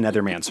available to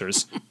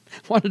Nethermancers.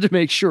 Wanted to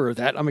make sure of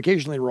that. I'm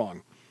occasionally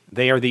wrong.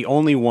 They are the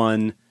only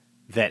one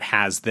that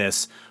has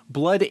this.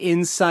 Blood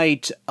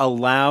Insight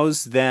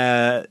allows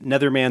the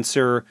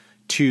Nethermancer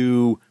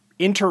to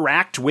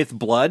interact with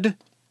blood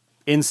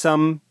in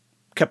some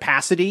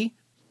capacity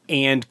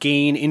and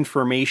gain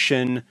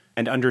information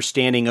and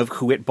understanding of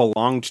who it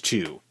belonged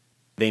to.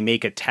 They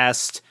make a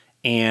test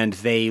and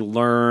they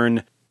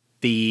learn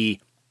the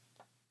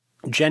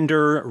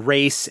gender,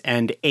 race,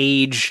 and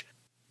age,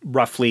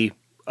 roughly,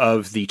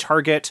 of the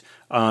target.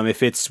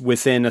 If it's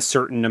within a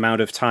certain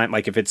amount of time,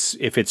 like if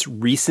it's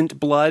recent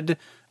blood,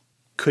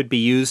 could be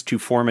used to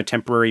form a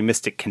temporary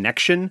mystic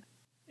connection,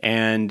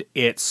 and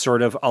it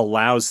sort of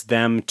allows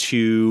them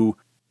to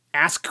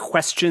ask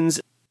questions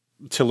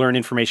to learn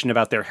information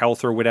about their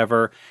health or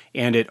whatever,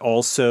 and it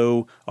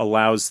also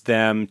allows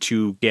them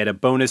to get a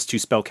bonus to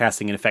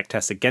spellcasting and effect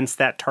tests against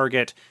that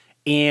target,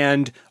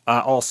 and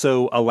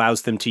also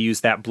allows them to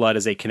use that blood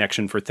as a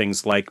connection for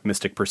things like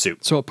Mystic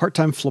Pursuit. So a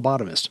part-time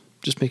phlebotomist,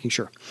 just making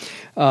sure.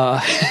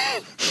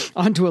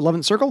 On to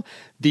 11th Circle.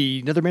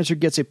 The Nethermancer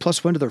gets a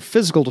 +1 to their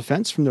physical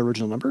defense from their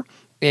original number,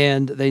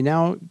 and they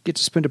now get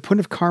to spend a point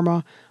of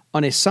karma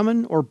on a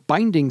summon or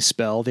binding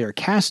spell they are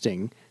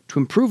casting to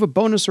improve a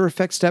bonus or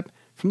effect step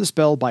from the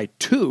spell by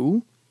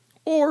 2,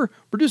 or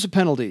reduce a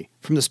penalty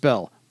from the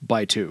spell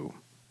by 2.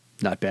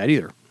 Not bad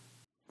either.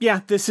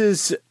 Yeah, this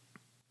is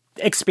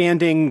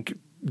expanding,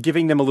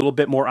 giving them a little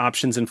bit more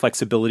options and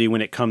flexibility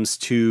when it comes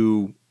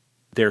to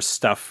their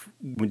stuff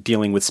when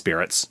dealing with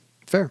spirits.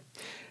 Fair.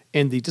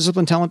 And the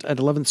discipline talent at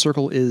 11th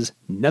Circle is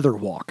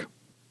Netherwalk.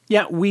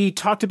 Yeah, we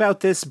talked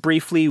about this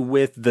briefly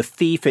with the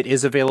Thief. It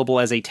is available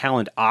as a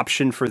talent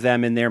option for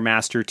them in their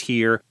master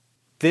tier.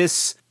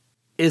 This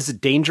is a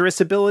dangerous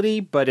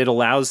ability, but it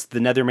allows the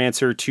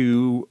Nethermancer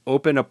to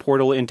open a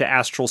portal into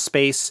astral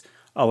space,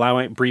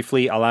 allowing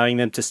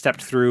them to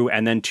step through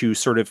and then to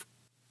sort of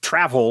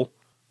travel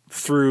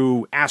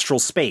through astral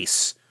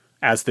space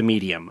as the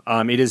medium.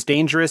 It is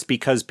dangerous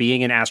because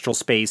being in astral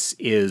space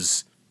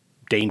is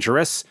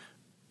dangerous.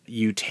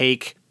 You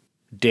take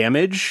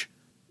damage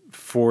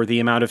for the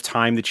amount of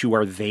time that you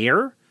are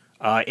there.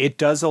 It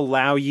does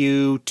allow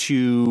you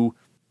to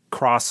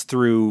cross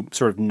through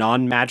sort of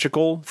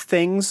non-magical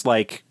things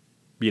like,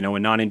 a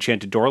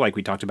non-enchanted door like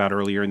we talked about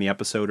earlier in the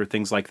episode or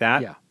things like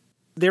that. Yeah.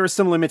 There are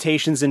some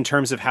limitations in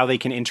terms of how they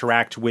can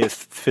interact with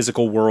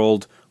physical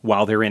world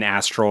while they're in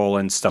astral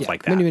and stuff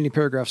like that. Many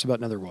paragraphs about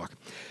Netherwalk.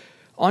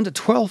 On to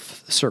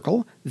 12th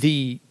Circle,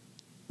 the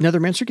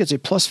Nethermancer gets a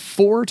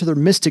 +4 to their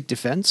Mystic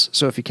defense.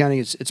 So if you're counting,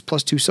 it's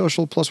 +2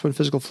 social, +1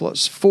 physical,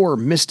 +4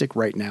 Mystic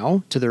right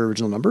now to their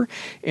original number.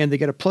 And they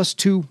get a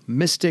 +2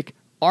 Mystic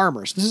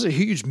armor. So this is a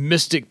huge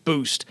Mystic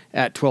boost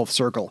at 12th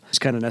Circle. It's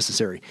kind of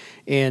necessary.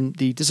 And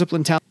the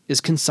discipline talent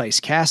is Concise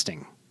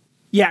Casting.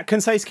 Yeah,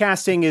 Concise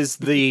Casting is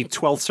the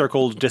 12th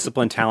Circle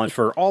discipline talent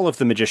for all of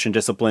the magician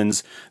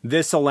disciplines.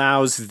 This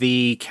allows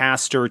the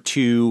caster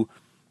to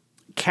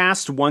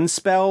cast one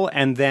spell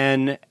and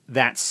then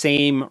that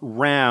same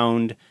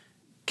round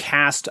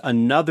cast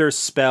another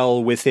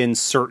spell within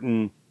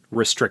certain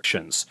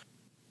restrictions.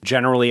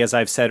 Generally, as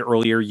I've said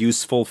earlier,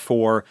 useful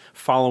for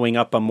following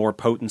up a more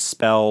potent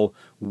spell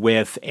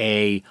with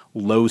a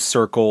low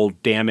circle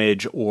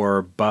damage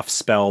or buff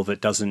spell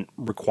that doesn't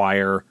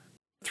require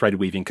thread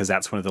weaving, because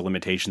that's one of the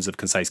limitations of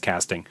Concise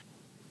Casting.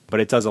 But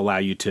it does allow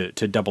you to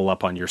double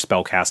up on your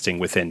spell casting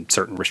within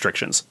certain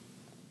restrictions.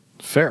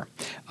 Fair.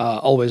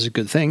 Always a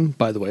good thing,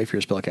 by the way, if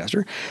you're a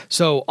spellcaster.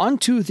 So on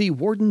to the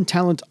Warden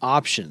talent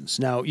options.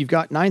 Now, you've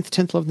got 9th,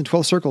 10th, 11th, and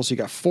 12th circles. So you've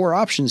got 4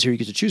 options here you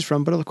get to choose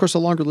from, but of course a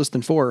longer list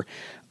than 4.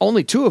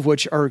 Only 2 of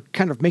which are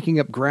kind of making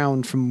up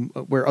ground from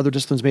where other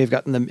disciplines may have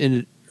gotten them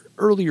in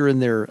earlier in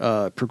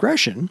their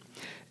progression.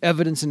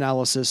 Evidence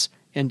analysis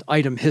and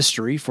item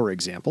history, for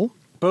example.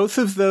 Both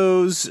of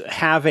those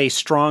have a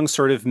strong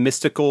sort of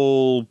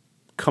mystical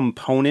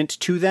component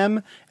to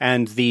them,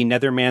 and the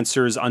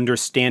Nethermancer's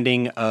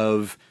understanding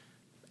of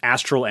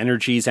astral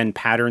energies and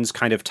patterns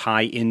kind of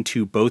tie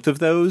into both of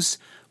those,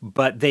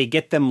 but they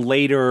get them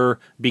later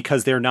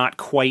because they're not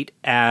quite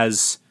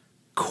as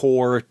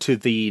core to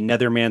the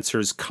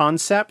Nethermancer's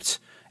concept,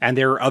 and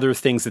there are other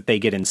things that they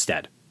get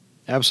instead.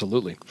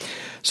 Absolutely.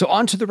 So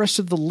on to the rest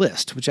of the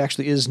list, which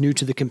actually is new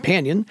to the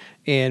companion,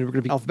 and we're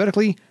going to be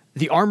alphabetically.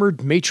 The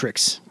Armored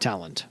Matrix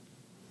talent.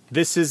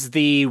 This is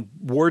the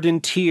Warden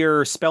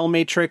tier spell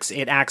matrix.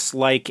 It acts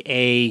like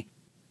a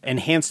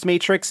enhanced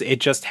matrix. It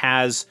just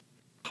has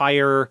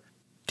higher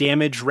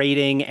damage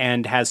rating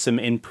and has some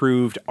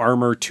improved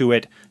armor to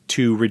it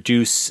to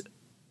reduce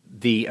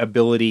the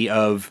ability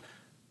of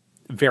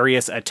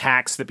various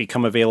attacks that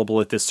become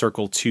available at this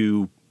circle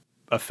to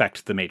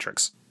affect the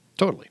matrix.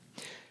 Totally.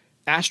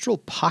 Astral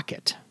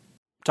Pocket.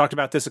 Talked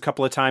about this a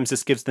couple of times.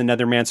 This gives the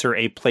Nethermancer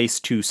a place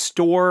to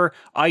store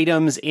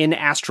items in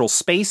astral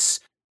space.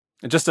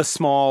 Just a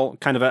small,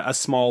 kind of a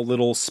small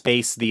little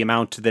space. The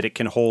amount that it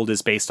can hold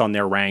is based on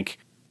their rank.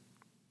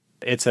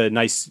 It's a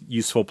nice,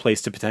 useful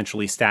place to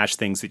potentially stash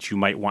things that you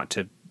might want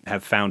to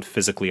have found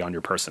physically on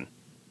your person.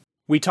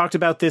 We talked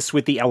about this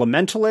with the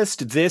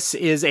Elementalist. This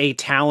is a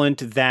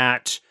talent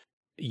that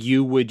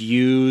you would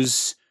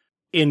use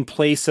in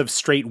place of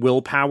straight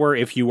willpower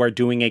if you are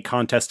doing a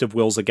contest of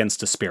wills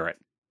against a spirit.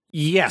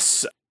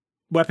 Yes,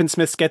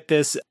 weaponsmiths get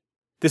this.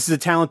 This is a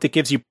talent that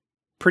gives you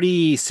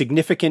pretty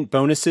significant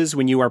bonuses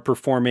when you are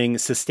performing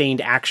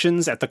sustained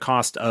actions at the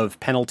cost of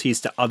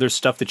penalties to other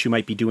stuff that you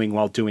might be doing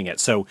while doing it.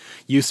 So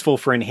useful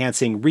for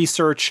enhancing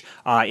research,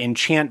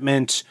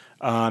 enchantment,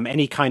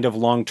 any kind of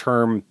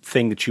long-term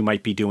thing that you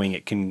might be doing,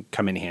 it can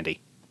come in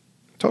handy.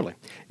 Totally.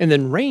 And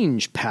then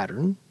range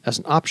pattern as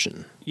an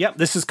option. Yep,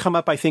 this has come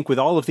up, I think, with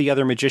all of the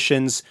other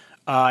magicians.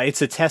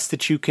 It's a test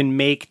that you can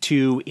make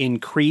to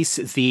increase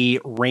the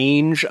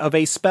range of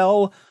a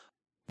spell.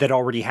 that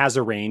already has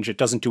a range. It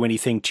doesn't do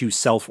anything to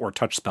self or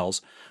touch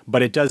spells,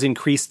 but it does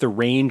increase the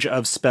range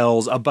of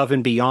spells above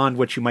and beyond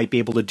what you might be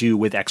able to do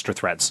with extra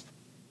threads.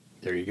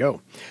 There you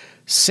go.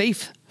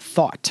 Safe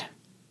Thought.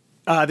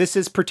 This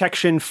is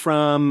protection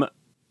from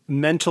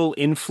mental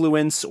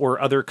influence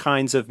or other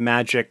kinds of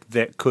magic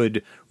that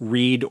could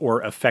read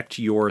or affect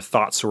your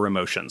thoughts or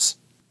emotions.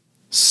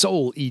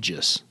 Soul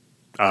Aegis.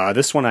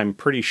 This one I'm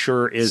pretty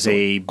sure is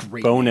a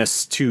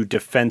bonus to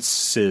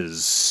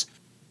defenses.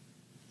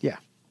 Yeah,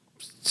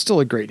 still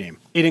a great name.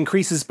 It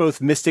increases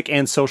both mystic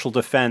and social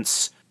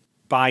defense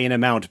by an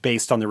amount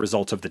based on the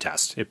result of the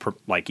test.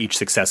 Each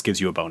success gives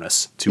you a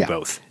bonus to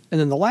both. And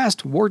then the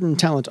last Warden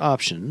talent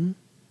option,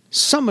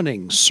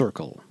 Summoning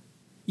Circle.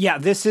 Yeah,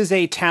 this is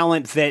a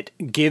talent that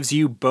gives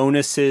you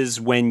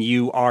bonuses when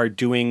you are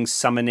doing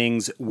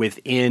summonings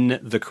within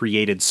the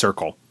created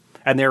circle.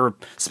 And there are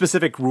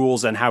specific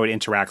rules on how it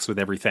interacts with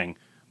everything,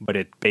 but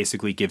it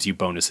basically gives you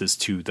bonuses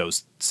to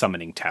those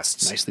summoning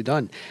tests. Nicely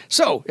done.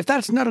 So, if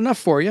that's not enough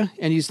for you,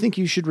 and you think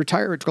you should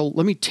retire,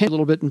 let me tint a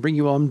little bit and bring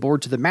you on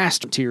board to the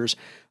master tiers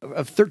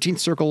of 13th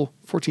Circle,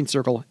 14th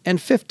Circle, and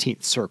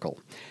 15th Circle.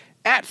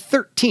 At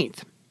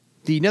 13th,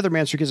 the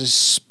Nethermancer gets a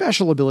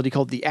special ability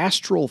called the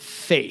Astral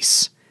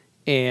Face,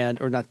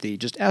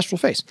 just Astral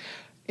Face.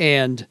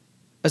 And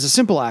as a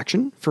simple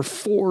action, for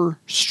 4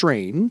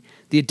 strain,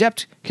 the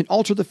adept can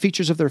alter the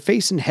features of their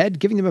face and head,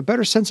 giving them a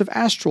better sense of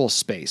astral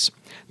space.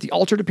 The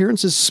altered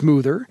appearance is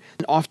smoother,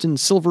 and often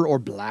silver or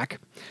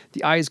black.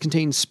 The eyes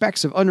contain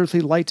specks of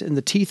unearthly light, and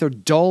the teeth are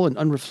dull and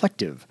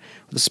unreflective,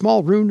 with a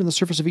small rune on the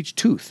surface of each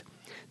tooth.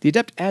 The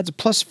adept adds a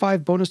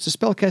 +5 bonus to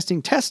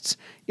spellcasting tests,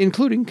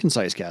 including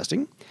concise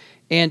casting,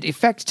 and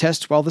effect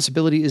tests while this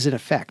ability is in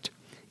effect.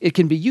 It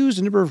can be used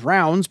a number of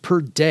rounds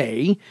per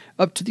day,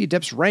 up to the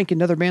adept's rank in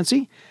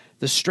Nethermancy.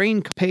 The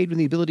strain paid when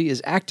the ability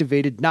is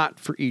activated, not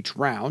for each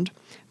round.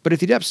 But if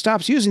the adept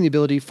stops using the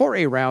ability for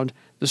a round,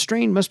 the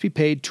strain must be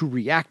paid to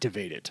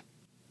reactivate it.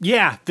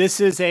 Yeah, this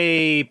is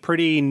a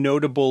pretty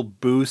notable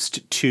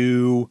boost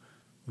to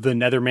the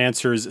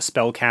Nethermancer's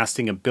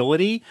spellcasting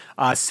ability.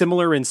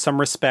 Similar in some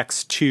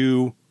respects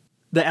to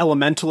the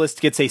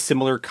Elementalist gets a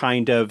similar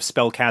kind of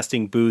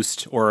spellcasting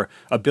boost or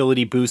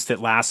ability boost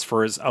that lasts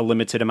for a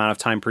limited amount of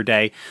time per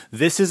day.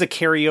 This is a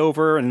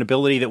carryover, an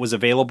ability that was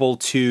available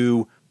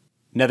to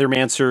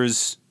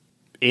Nethermancers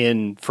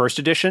in first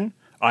edition.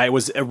 It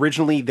was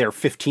originally their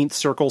 15th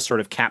Circle sort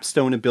of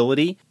capstone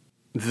ability.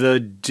 The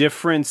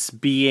difference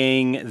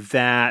being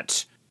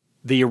that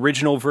the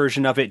original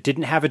version of it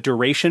didn't have a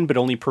duration, but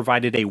only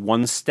provided a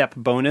 1-step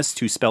bonus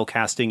to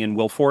spellcasting and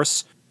will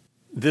force.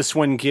 This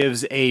one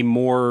gives a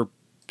more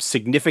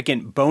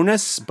significant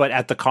bonus, but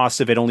at the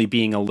cost of it only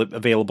being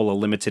available a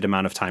limited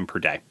amount of time per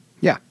day.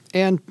 Yeah,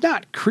 and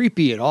not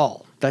creepy at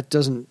all. That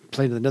doesn't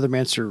play to the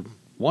Nethermancer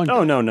 1.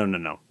 Oh, no.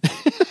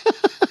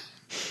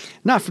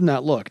 Not from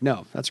that look.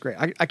 No, that's great.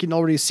 I can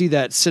already see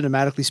that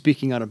cinematically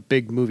speaking on a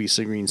big movie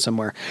screen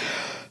somewhere.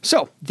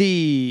 So,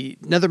 the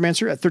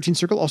Nethermancer at 13th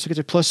Circle also gets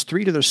a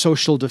 +3 to their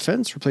social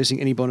defense, replacing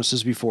any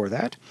bonuses before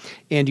that.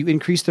 And you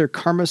increase their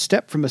karma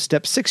step from a from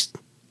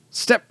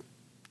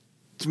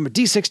a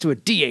D6 to a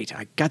D8.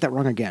 I got that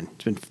wrong again.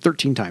 It's been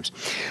 13 times.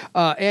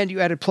 And you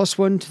added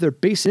 +1 to their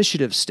base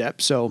initiative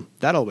step, so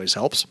that always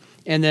helps.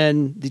 And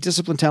then the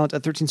discipline talent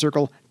at 13th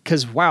Circle,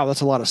 because wow,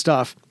 that's a lot of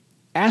stuff.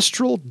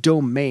 Astral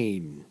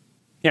Domain.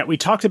 Yeah, we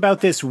talked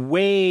about this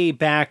way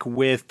back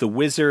with the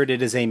Wizard.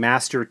 It is a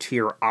master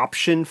tier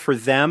option for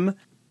them.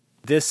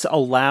 This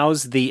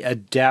allows the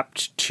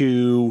adept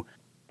to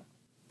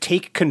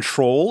take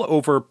control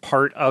over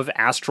part of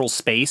astral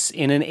space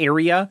in an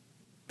area,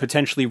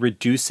 potentially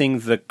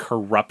reducing the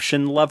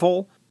corruption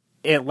level.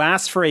 It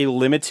lasts for a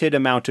limited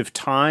amount of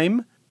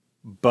time,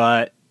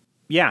 but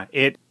yeah,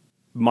 it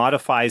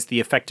modifies the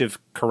effective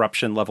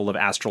corruption level of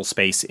astral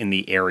space in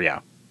the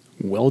area.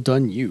 Well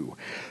done, you.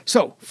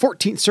 So,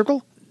 14th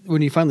Circle,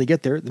 when you finally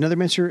get there, the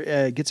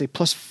Nethermancer gets a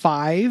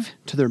 +5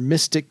 to their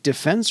Mystic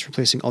Defense,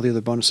 replacing all the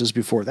other bonuses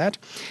before that.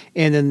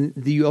 And then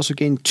you also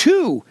gain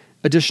 2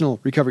 additional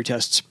recovery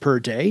tests per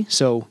day,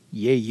 so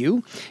yay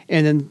you.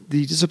 And then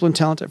the Discipline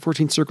talent at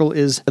 14th Circle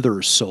is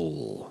Nether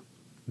Soul.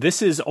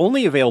 This is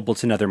only available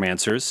to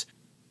Nethermancers.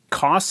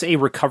 Costs a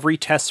recovery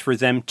test for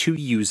them to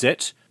use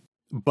it,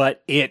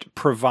 but it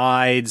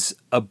provides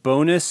a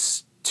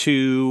bonus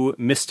to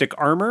Mystic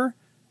Armor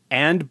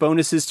and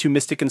bonuses to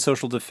Mystic and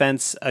Social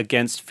Defense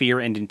against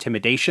fear and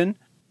intimidation,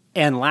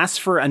 and lasts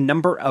for a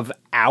number of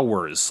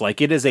hours.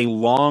 Like, it is a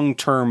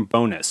long-term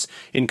bonus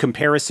in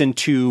comparison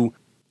to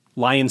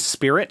Lion's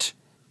Spirit,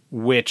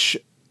 which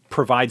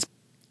provides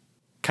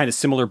kind of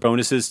similar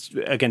bonuses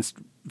against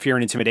fear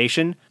and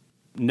intimidation.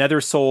 Nether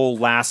Soul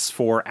lasts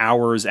for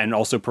hours and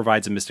also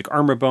provides a Mystic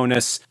Armor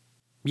bonus.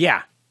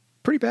 Yeah.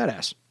 Pretty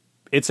badass.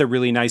 It's a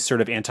really nice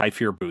sort of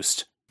anti-fear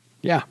boost.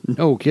 Yeah,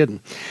 no kidding.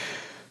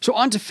 So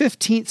on to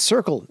 15th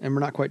Circle, and we're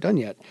not quite done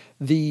yet.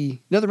 The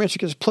Nethermancer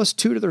gets +2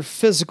 to their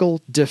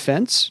physical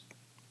defense.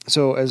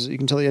 So as you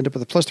can tell, you end up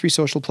with a +3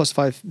 social,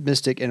 +5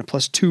 mystic, and a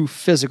 +2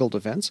 physical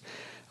defense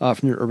from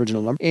their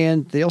original number.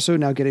 And they also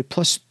now get a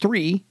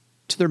 +3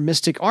 to their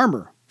mystic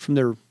armor from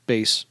their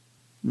base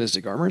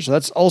Mystic Armor, so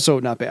that's also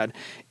not bad.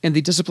 And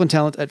the Discipline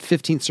talent at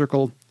 15th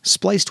Circle,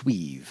 Spliced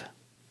Weave.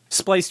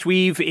 Spliced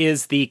Weave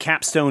is the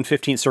capstone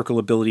 15th Circle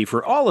ability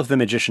for all of the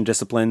Magician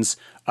disciplines.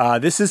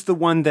 This is the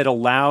one that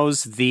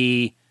allows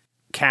the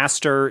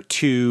caster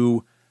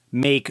to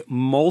make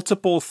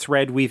multiple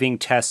thread weaving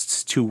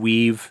tests to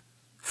weave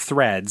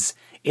threads.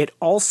 It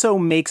also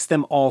makes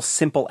them all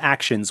simple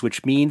actions,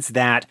 which means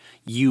that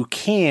you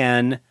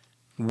can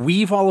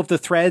weave all of the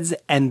threads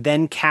and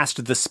then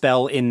cast the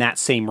spell in that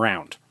same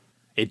round.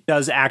 It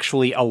does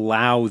actually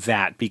allow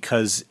that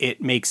because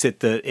it makes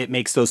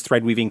those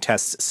thread weaving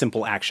tests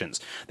simple actions.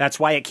 That's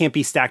why it can't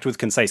be stacked with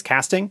concise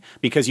casting,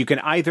 because you can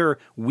either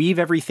weave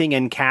everything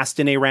and cast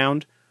in a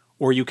round,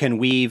 or you can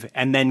weave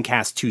and then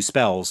cast 2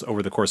 spells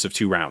over the course of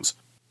 2 rounds.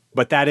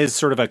 But that is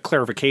sort of a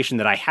clarification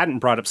that I hadn't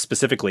brought up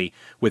specifically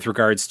with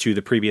regards to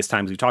the previous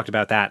times we talked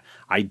about that.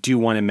 I do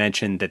want to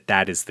mention that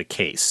that is the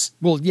case.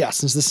 Well, yeah,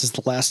 since this is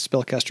the last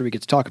spellcaster we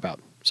get to talk about,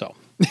 so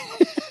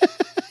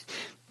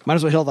might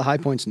as well hit all the high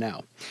points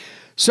now.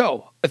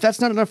 So, if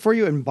that's not enough for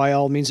you, and by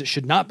all means it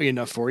should not be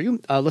enough for you,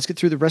 let's get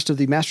through the rest of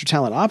the Master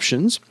Talent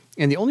options.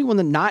 And the only one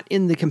that not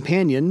in the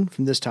companion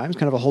from this time is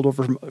kind of a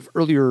holdover from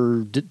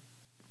earlier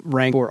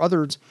rank or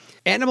others.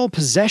 Animal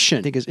Possession,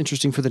 I think, is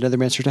interesting for the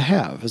Nethermancer to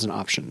have as an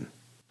option.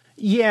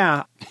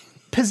 Yeah,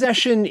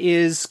 Possession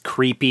is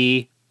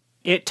creepy.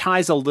 It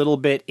ties a little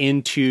bit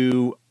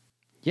into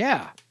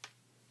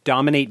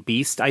Dominate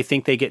Beast. I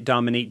think they get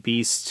Dominate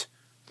Beast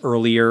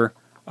earlier,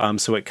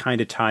 so it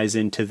kind of ties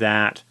into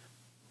that.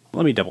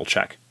 Let me double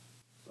check.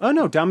 Oh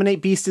no,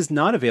 Dominate Beast is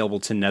not available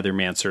to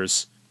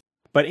Nethermancers.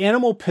 But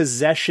Animal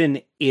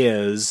Possession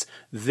is.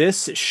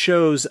 This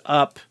shows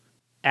up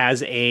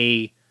as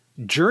a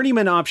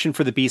Journeyman option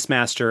for the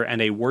Beastmaster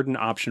and a Warden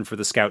option for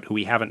the Scout, who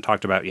we haven't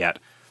talked about yet.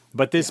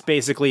 But this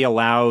basically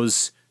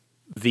allows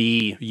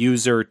the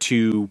user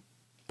to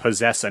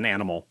possess an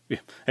animal.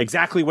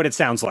 Exactly what it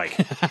sounds like.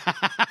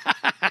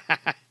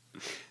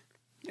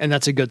 And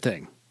that's a good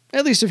thing.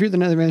 At least if you're the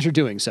Nethermancer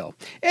doing so.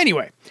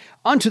 Anyway,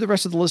 on to the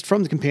rest of the list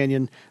from the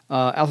companion.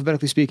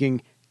 Alphabetically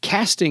speaking,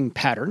 Casting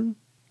Pattern.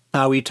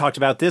 We talked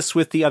about this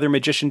with the other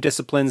Magician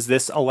disciplines.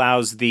 This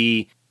allows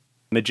the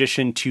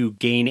Magician to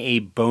gain a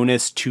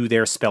bonus to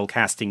their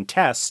spellcasting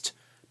test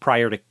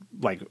prior to,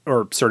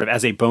 or sort of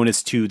as a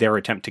bonus to their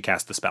attempt to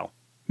cast the spell.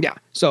 Yeah,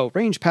 so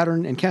Range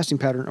Pattern and Casting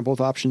Pattern are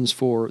both options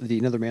for the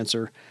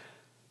Nethermancer.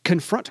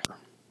 Confront Her.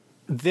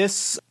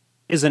 This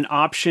is an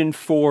option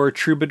for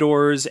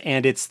Troubadours,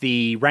 and it's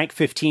the rank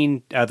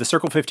 15, the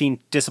Circle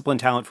 15 discipline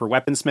talent for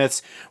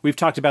Weaponsmiths. We've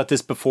talked about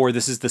this before.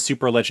 This is the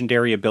super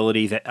legendary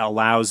ability that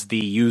allows the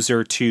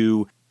user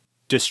to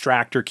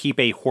distract or keep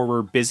a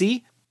horror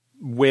busy,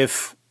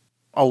 with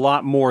a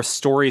lot more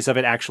stories of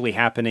it actually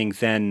happening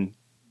than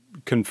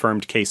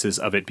confirmed cases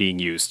of it being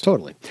used.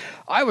 Totally.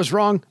 I was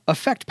wrong.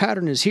 Effect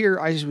Pattern is here.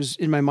 I was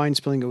in my mind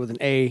spelling it with an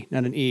A,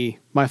 not an E.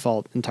 My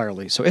fault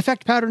entirely. So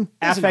Effect Pattern.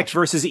 Affect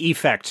versus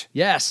Effect.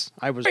 Yes,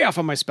 I was way off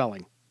on my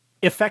spelling.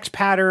 Effect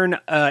Pattern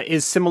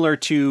is similar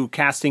to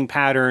Casting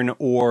Pattern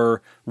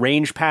or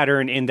Range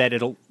Pattern in that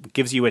it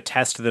gives you a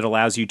test that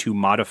allows you to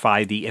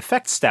modify the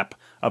effect step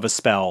of a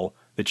spell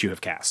that you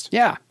have cast.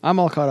 Yeah, I'm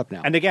all caught up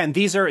now. And again,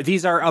 these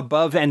are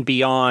above and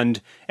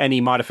beyond any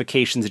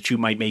modifications that you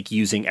might make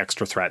using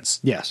extra threads.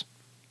 Yes.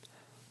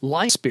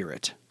 Lion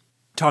Spirit.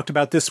 Talked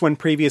about this one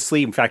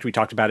previously. In fact, we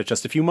talked about it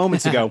just a few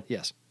moments ago.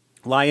 Yes.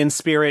 Lion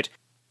Spirit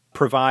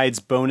provides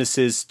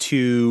bonuses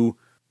to...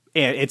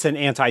 It's an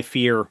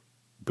anti-fear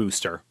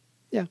booster.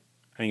 Yeah.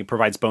 I think it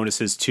provides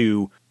bonuses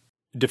to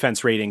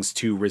defense ratings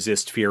to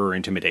resist fear or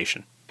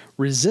intimidation.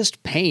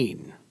 Resist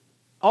Pain.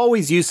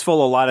 Always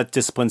useful. A lot of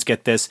disciplines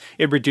get this.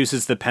 It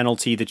reduces the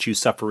penalty that you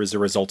suffer as a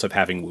result of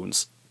having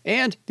wounds.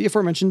 And the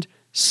aforementioned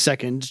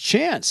Second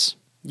Chance.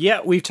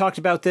 Yeah, we've talked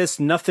about this.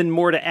 Nothing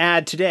more to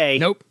add today.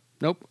 Nope.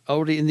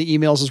 Already in the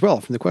emails as well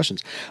from the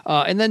questions.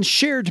 And then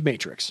Shared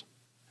Matrix.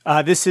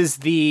 This is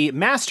the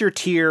master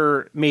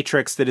tier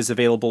matrix that is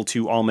available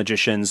to all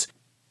magicians.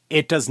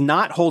 It does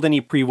not hold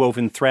any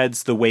pre-woven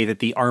threads the way that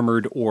the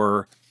armored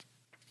or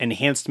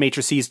enhanced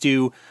matrices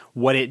do.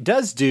 What it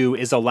does do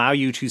is allow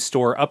you to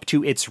store up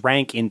to its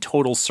rank in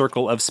total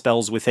circle of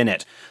spells within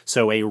it.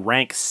 So a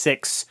rank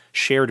 6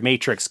 shared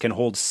matrix can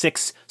hold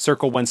 6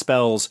 circle 1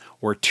 spells,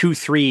 or 2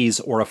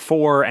 3s, or a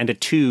 4 and a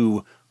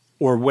 2,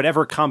 or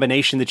whatever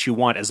combination that you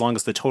want, as long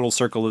as the total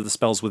circle of the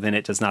spells within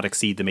it does not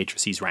exceed the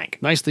matrice's rank.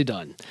 Nicely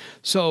done.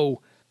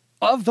 So,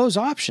 of those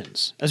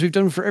options, as we've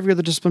done for every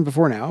other discipline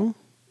before now,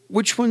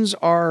 which ones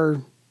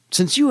are,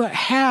 since you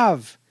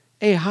have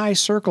a high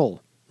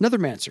circle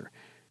Nethermancer,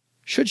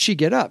 should she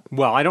get up?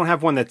 Well, I don't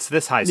have one that's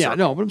this high. Yeah,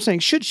 no, but I'm saying,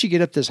 should she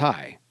get up this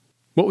high?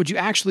 What would you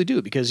actually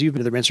do? Because you've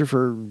been Nethermancer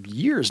for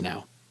years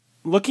now.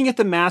 Looking at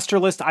the master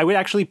list, I would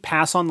actually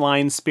pass on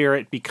Lion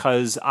Spirit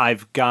because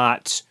I've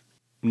got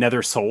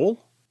Nether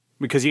Soul.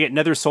 Because you get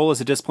Nether Soul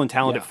as a discipline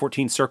talent at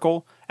 14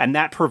 circle, and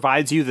that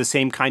provides you the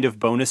same kind of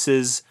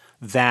bonuses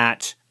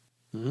that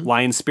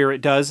Lion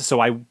Spirit does, so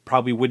I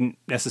probably wouldn't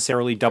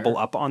necessarily double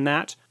up on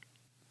that.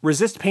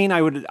 Resist Pain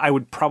I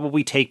would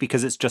probably take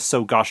because it's just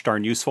so gosh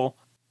darn useful.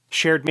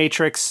 Shared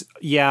matrix,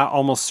 yeah,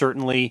 almost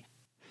certainly.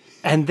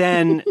 And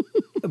then,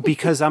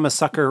 because I'm a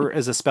sucker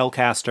as a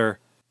spellcaster,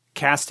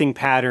 casting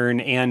pattern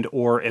and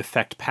or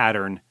effect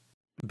pattern.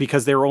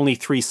 Because there are only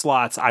 3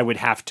 slots, I would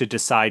have to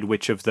decide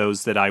which of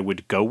those that I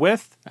would go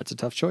with. That's a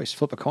tough choice.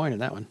 Flip a coin in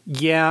that one.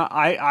 Yeah,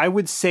 I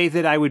would say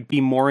that I would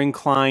be more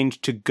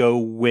inclined to go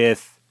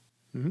with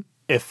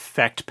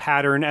effect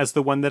pattern as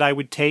the one that I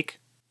would take,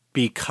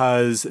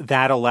 because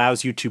that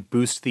allows you to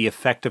boost the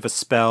effect of a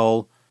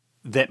spell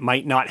that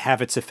might not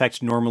have its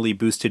effect normally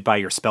boosted by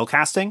your spell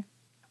casting.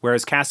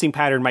 Whereas casting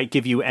pattern might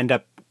end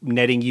up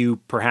netting you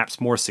perhaps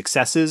more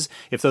successes.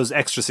 If those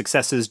extra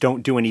successes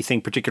don't do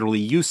anything particularly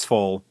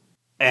useful,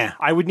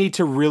 I would need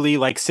to really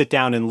sit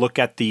down and look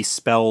at the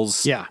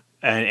spells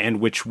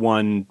and which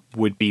one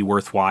would be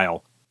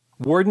worthwhile.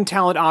 Warden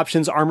talent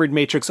options, Armored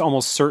Matrix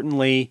almost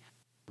certainly.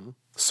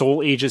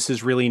 Soul Aegis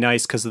is really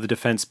nice because of the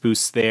defense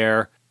boosts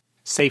there.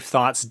 Safe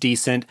Thoughts,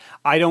 decent.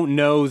 I don't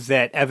know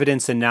that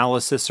Evidence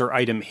Analysis or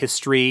Item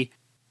History,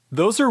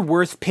 those are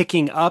worth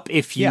picking up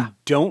if you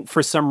don't,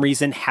 for some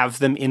reason, have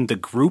them in the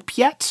group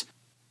yet.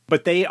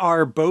 But they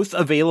are both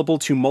available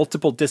to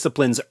multiple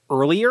disciplines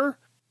earlier.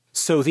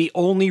 So the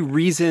only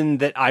reason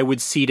that I would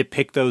see to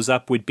pick those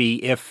up would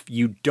be if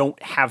you don't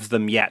have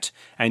them yet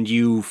and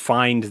you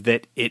find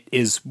that it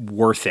is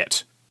worth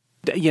it.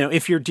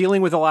 If you're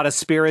dealing with a lot of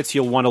spirits,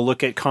 you'll want to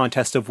look at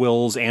Contest of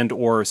Wills and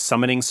or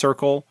Summoning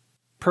Circle.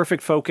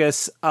 Perfect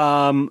Focus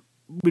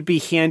would be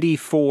handy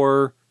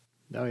for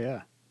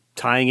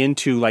tying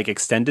into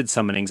extended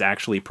summonings.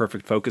 Actually,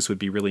 Perfect Focus would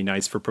be really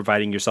nice for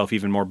providing yourself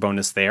even more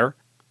bonus there.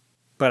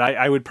 But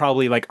I would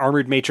probably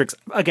Armored Matrix,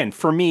 again,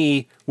 for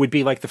me, would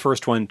be the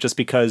first one, just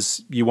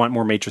because you want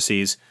more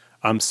matrices.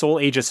 Soul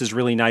Aegis is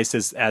really nice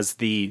as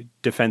the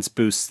defense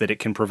boosts that it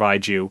can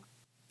provide you.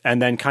 And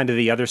then kind of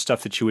the other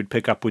stuff that you would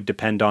pick up would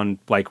depend on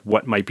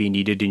what might be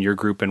needed in your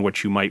group and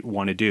what you might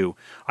want to do.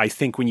 I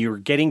think when you're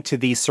getting to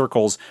these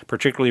circles,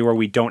 particularly where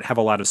we don't have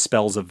a lot of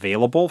spells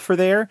available for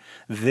there,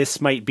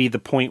 this might be the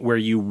point where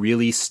you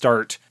really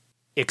start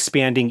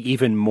expanding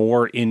even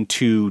more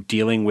into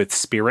dealing with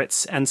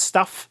spirits and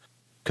stuff,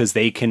 because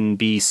they can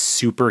be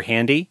super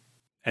handy.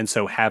 And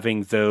so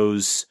having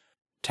those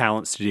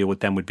talents to deal with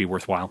them would be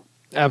worthwhile.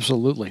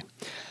 Absolutely.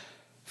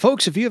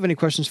 Folks, if you have any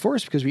questions for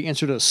us, because we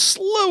answered a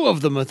slew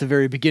of them at the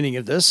very beginning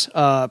of this,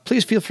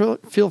 please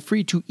feel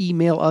free to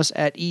email us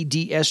at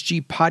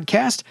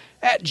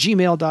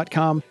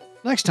edsgpodcast@gmail.com.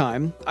 Next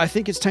time, I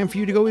think it's time for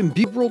you to go and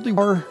be worldly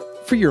war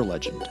for your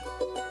legend.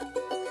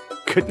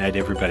 Good night,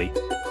 everybody.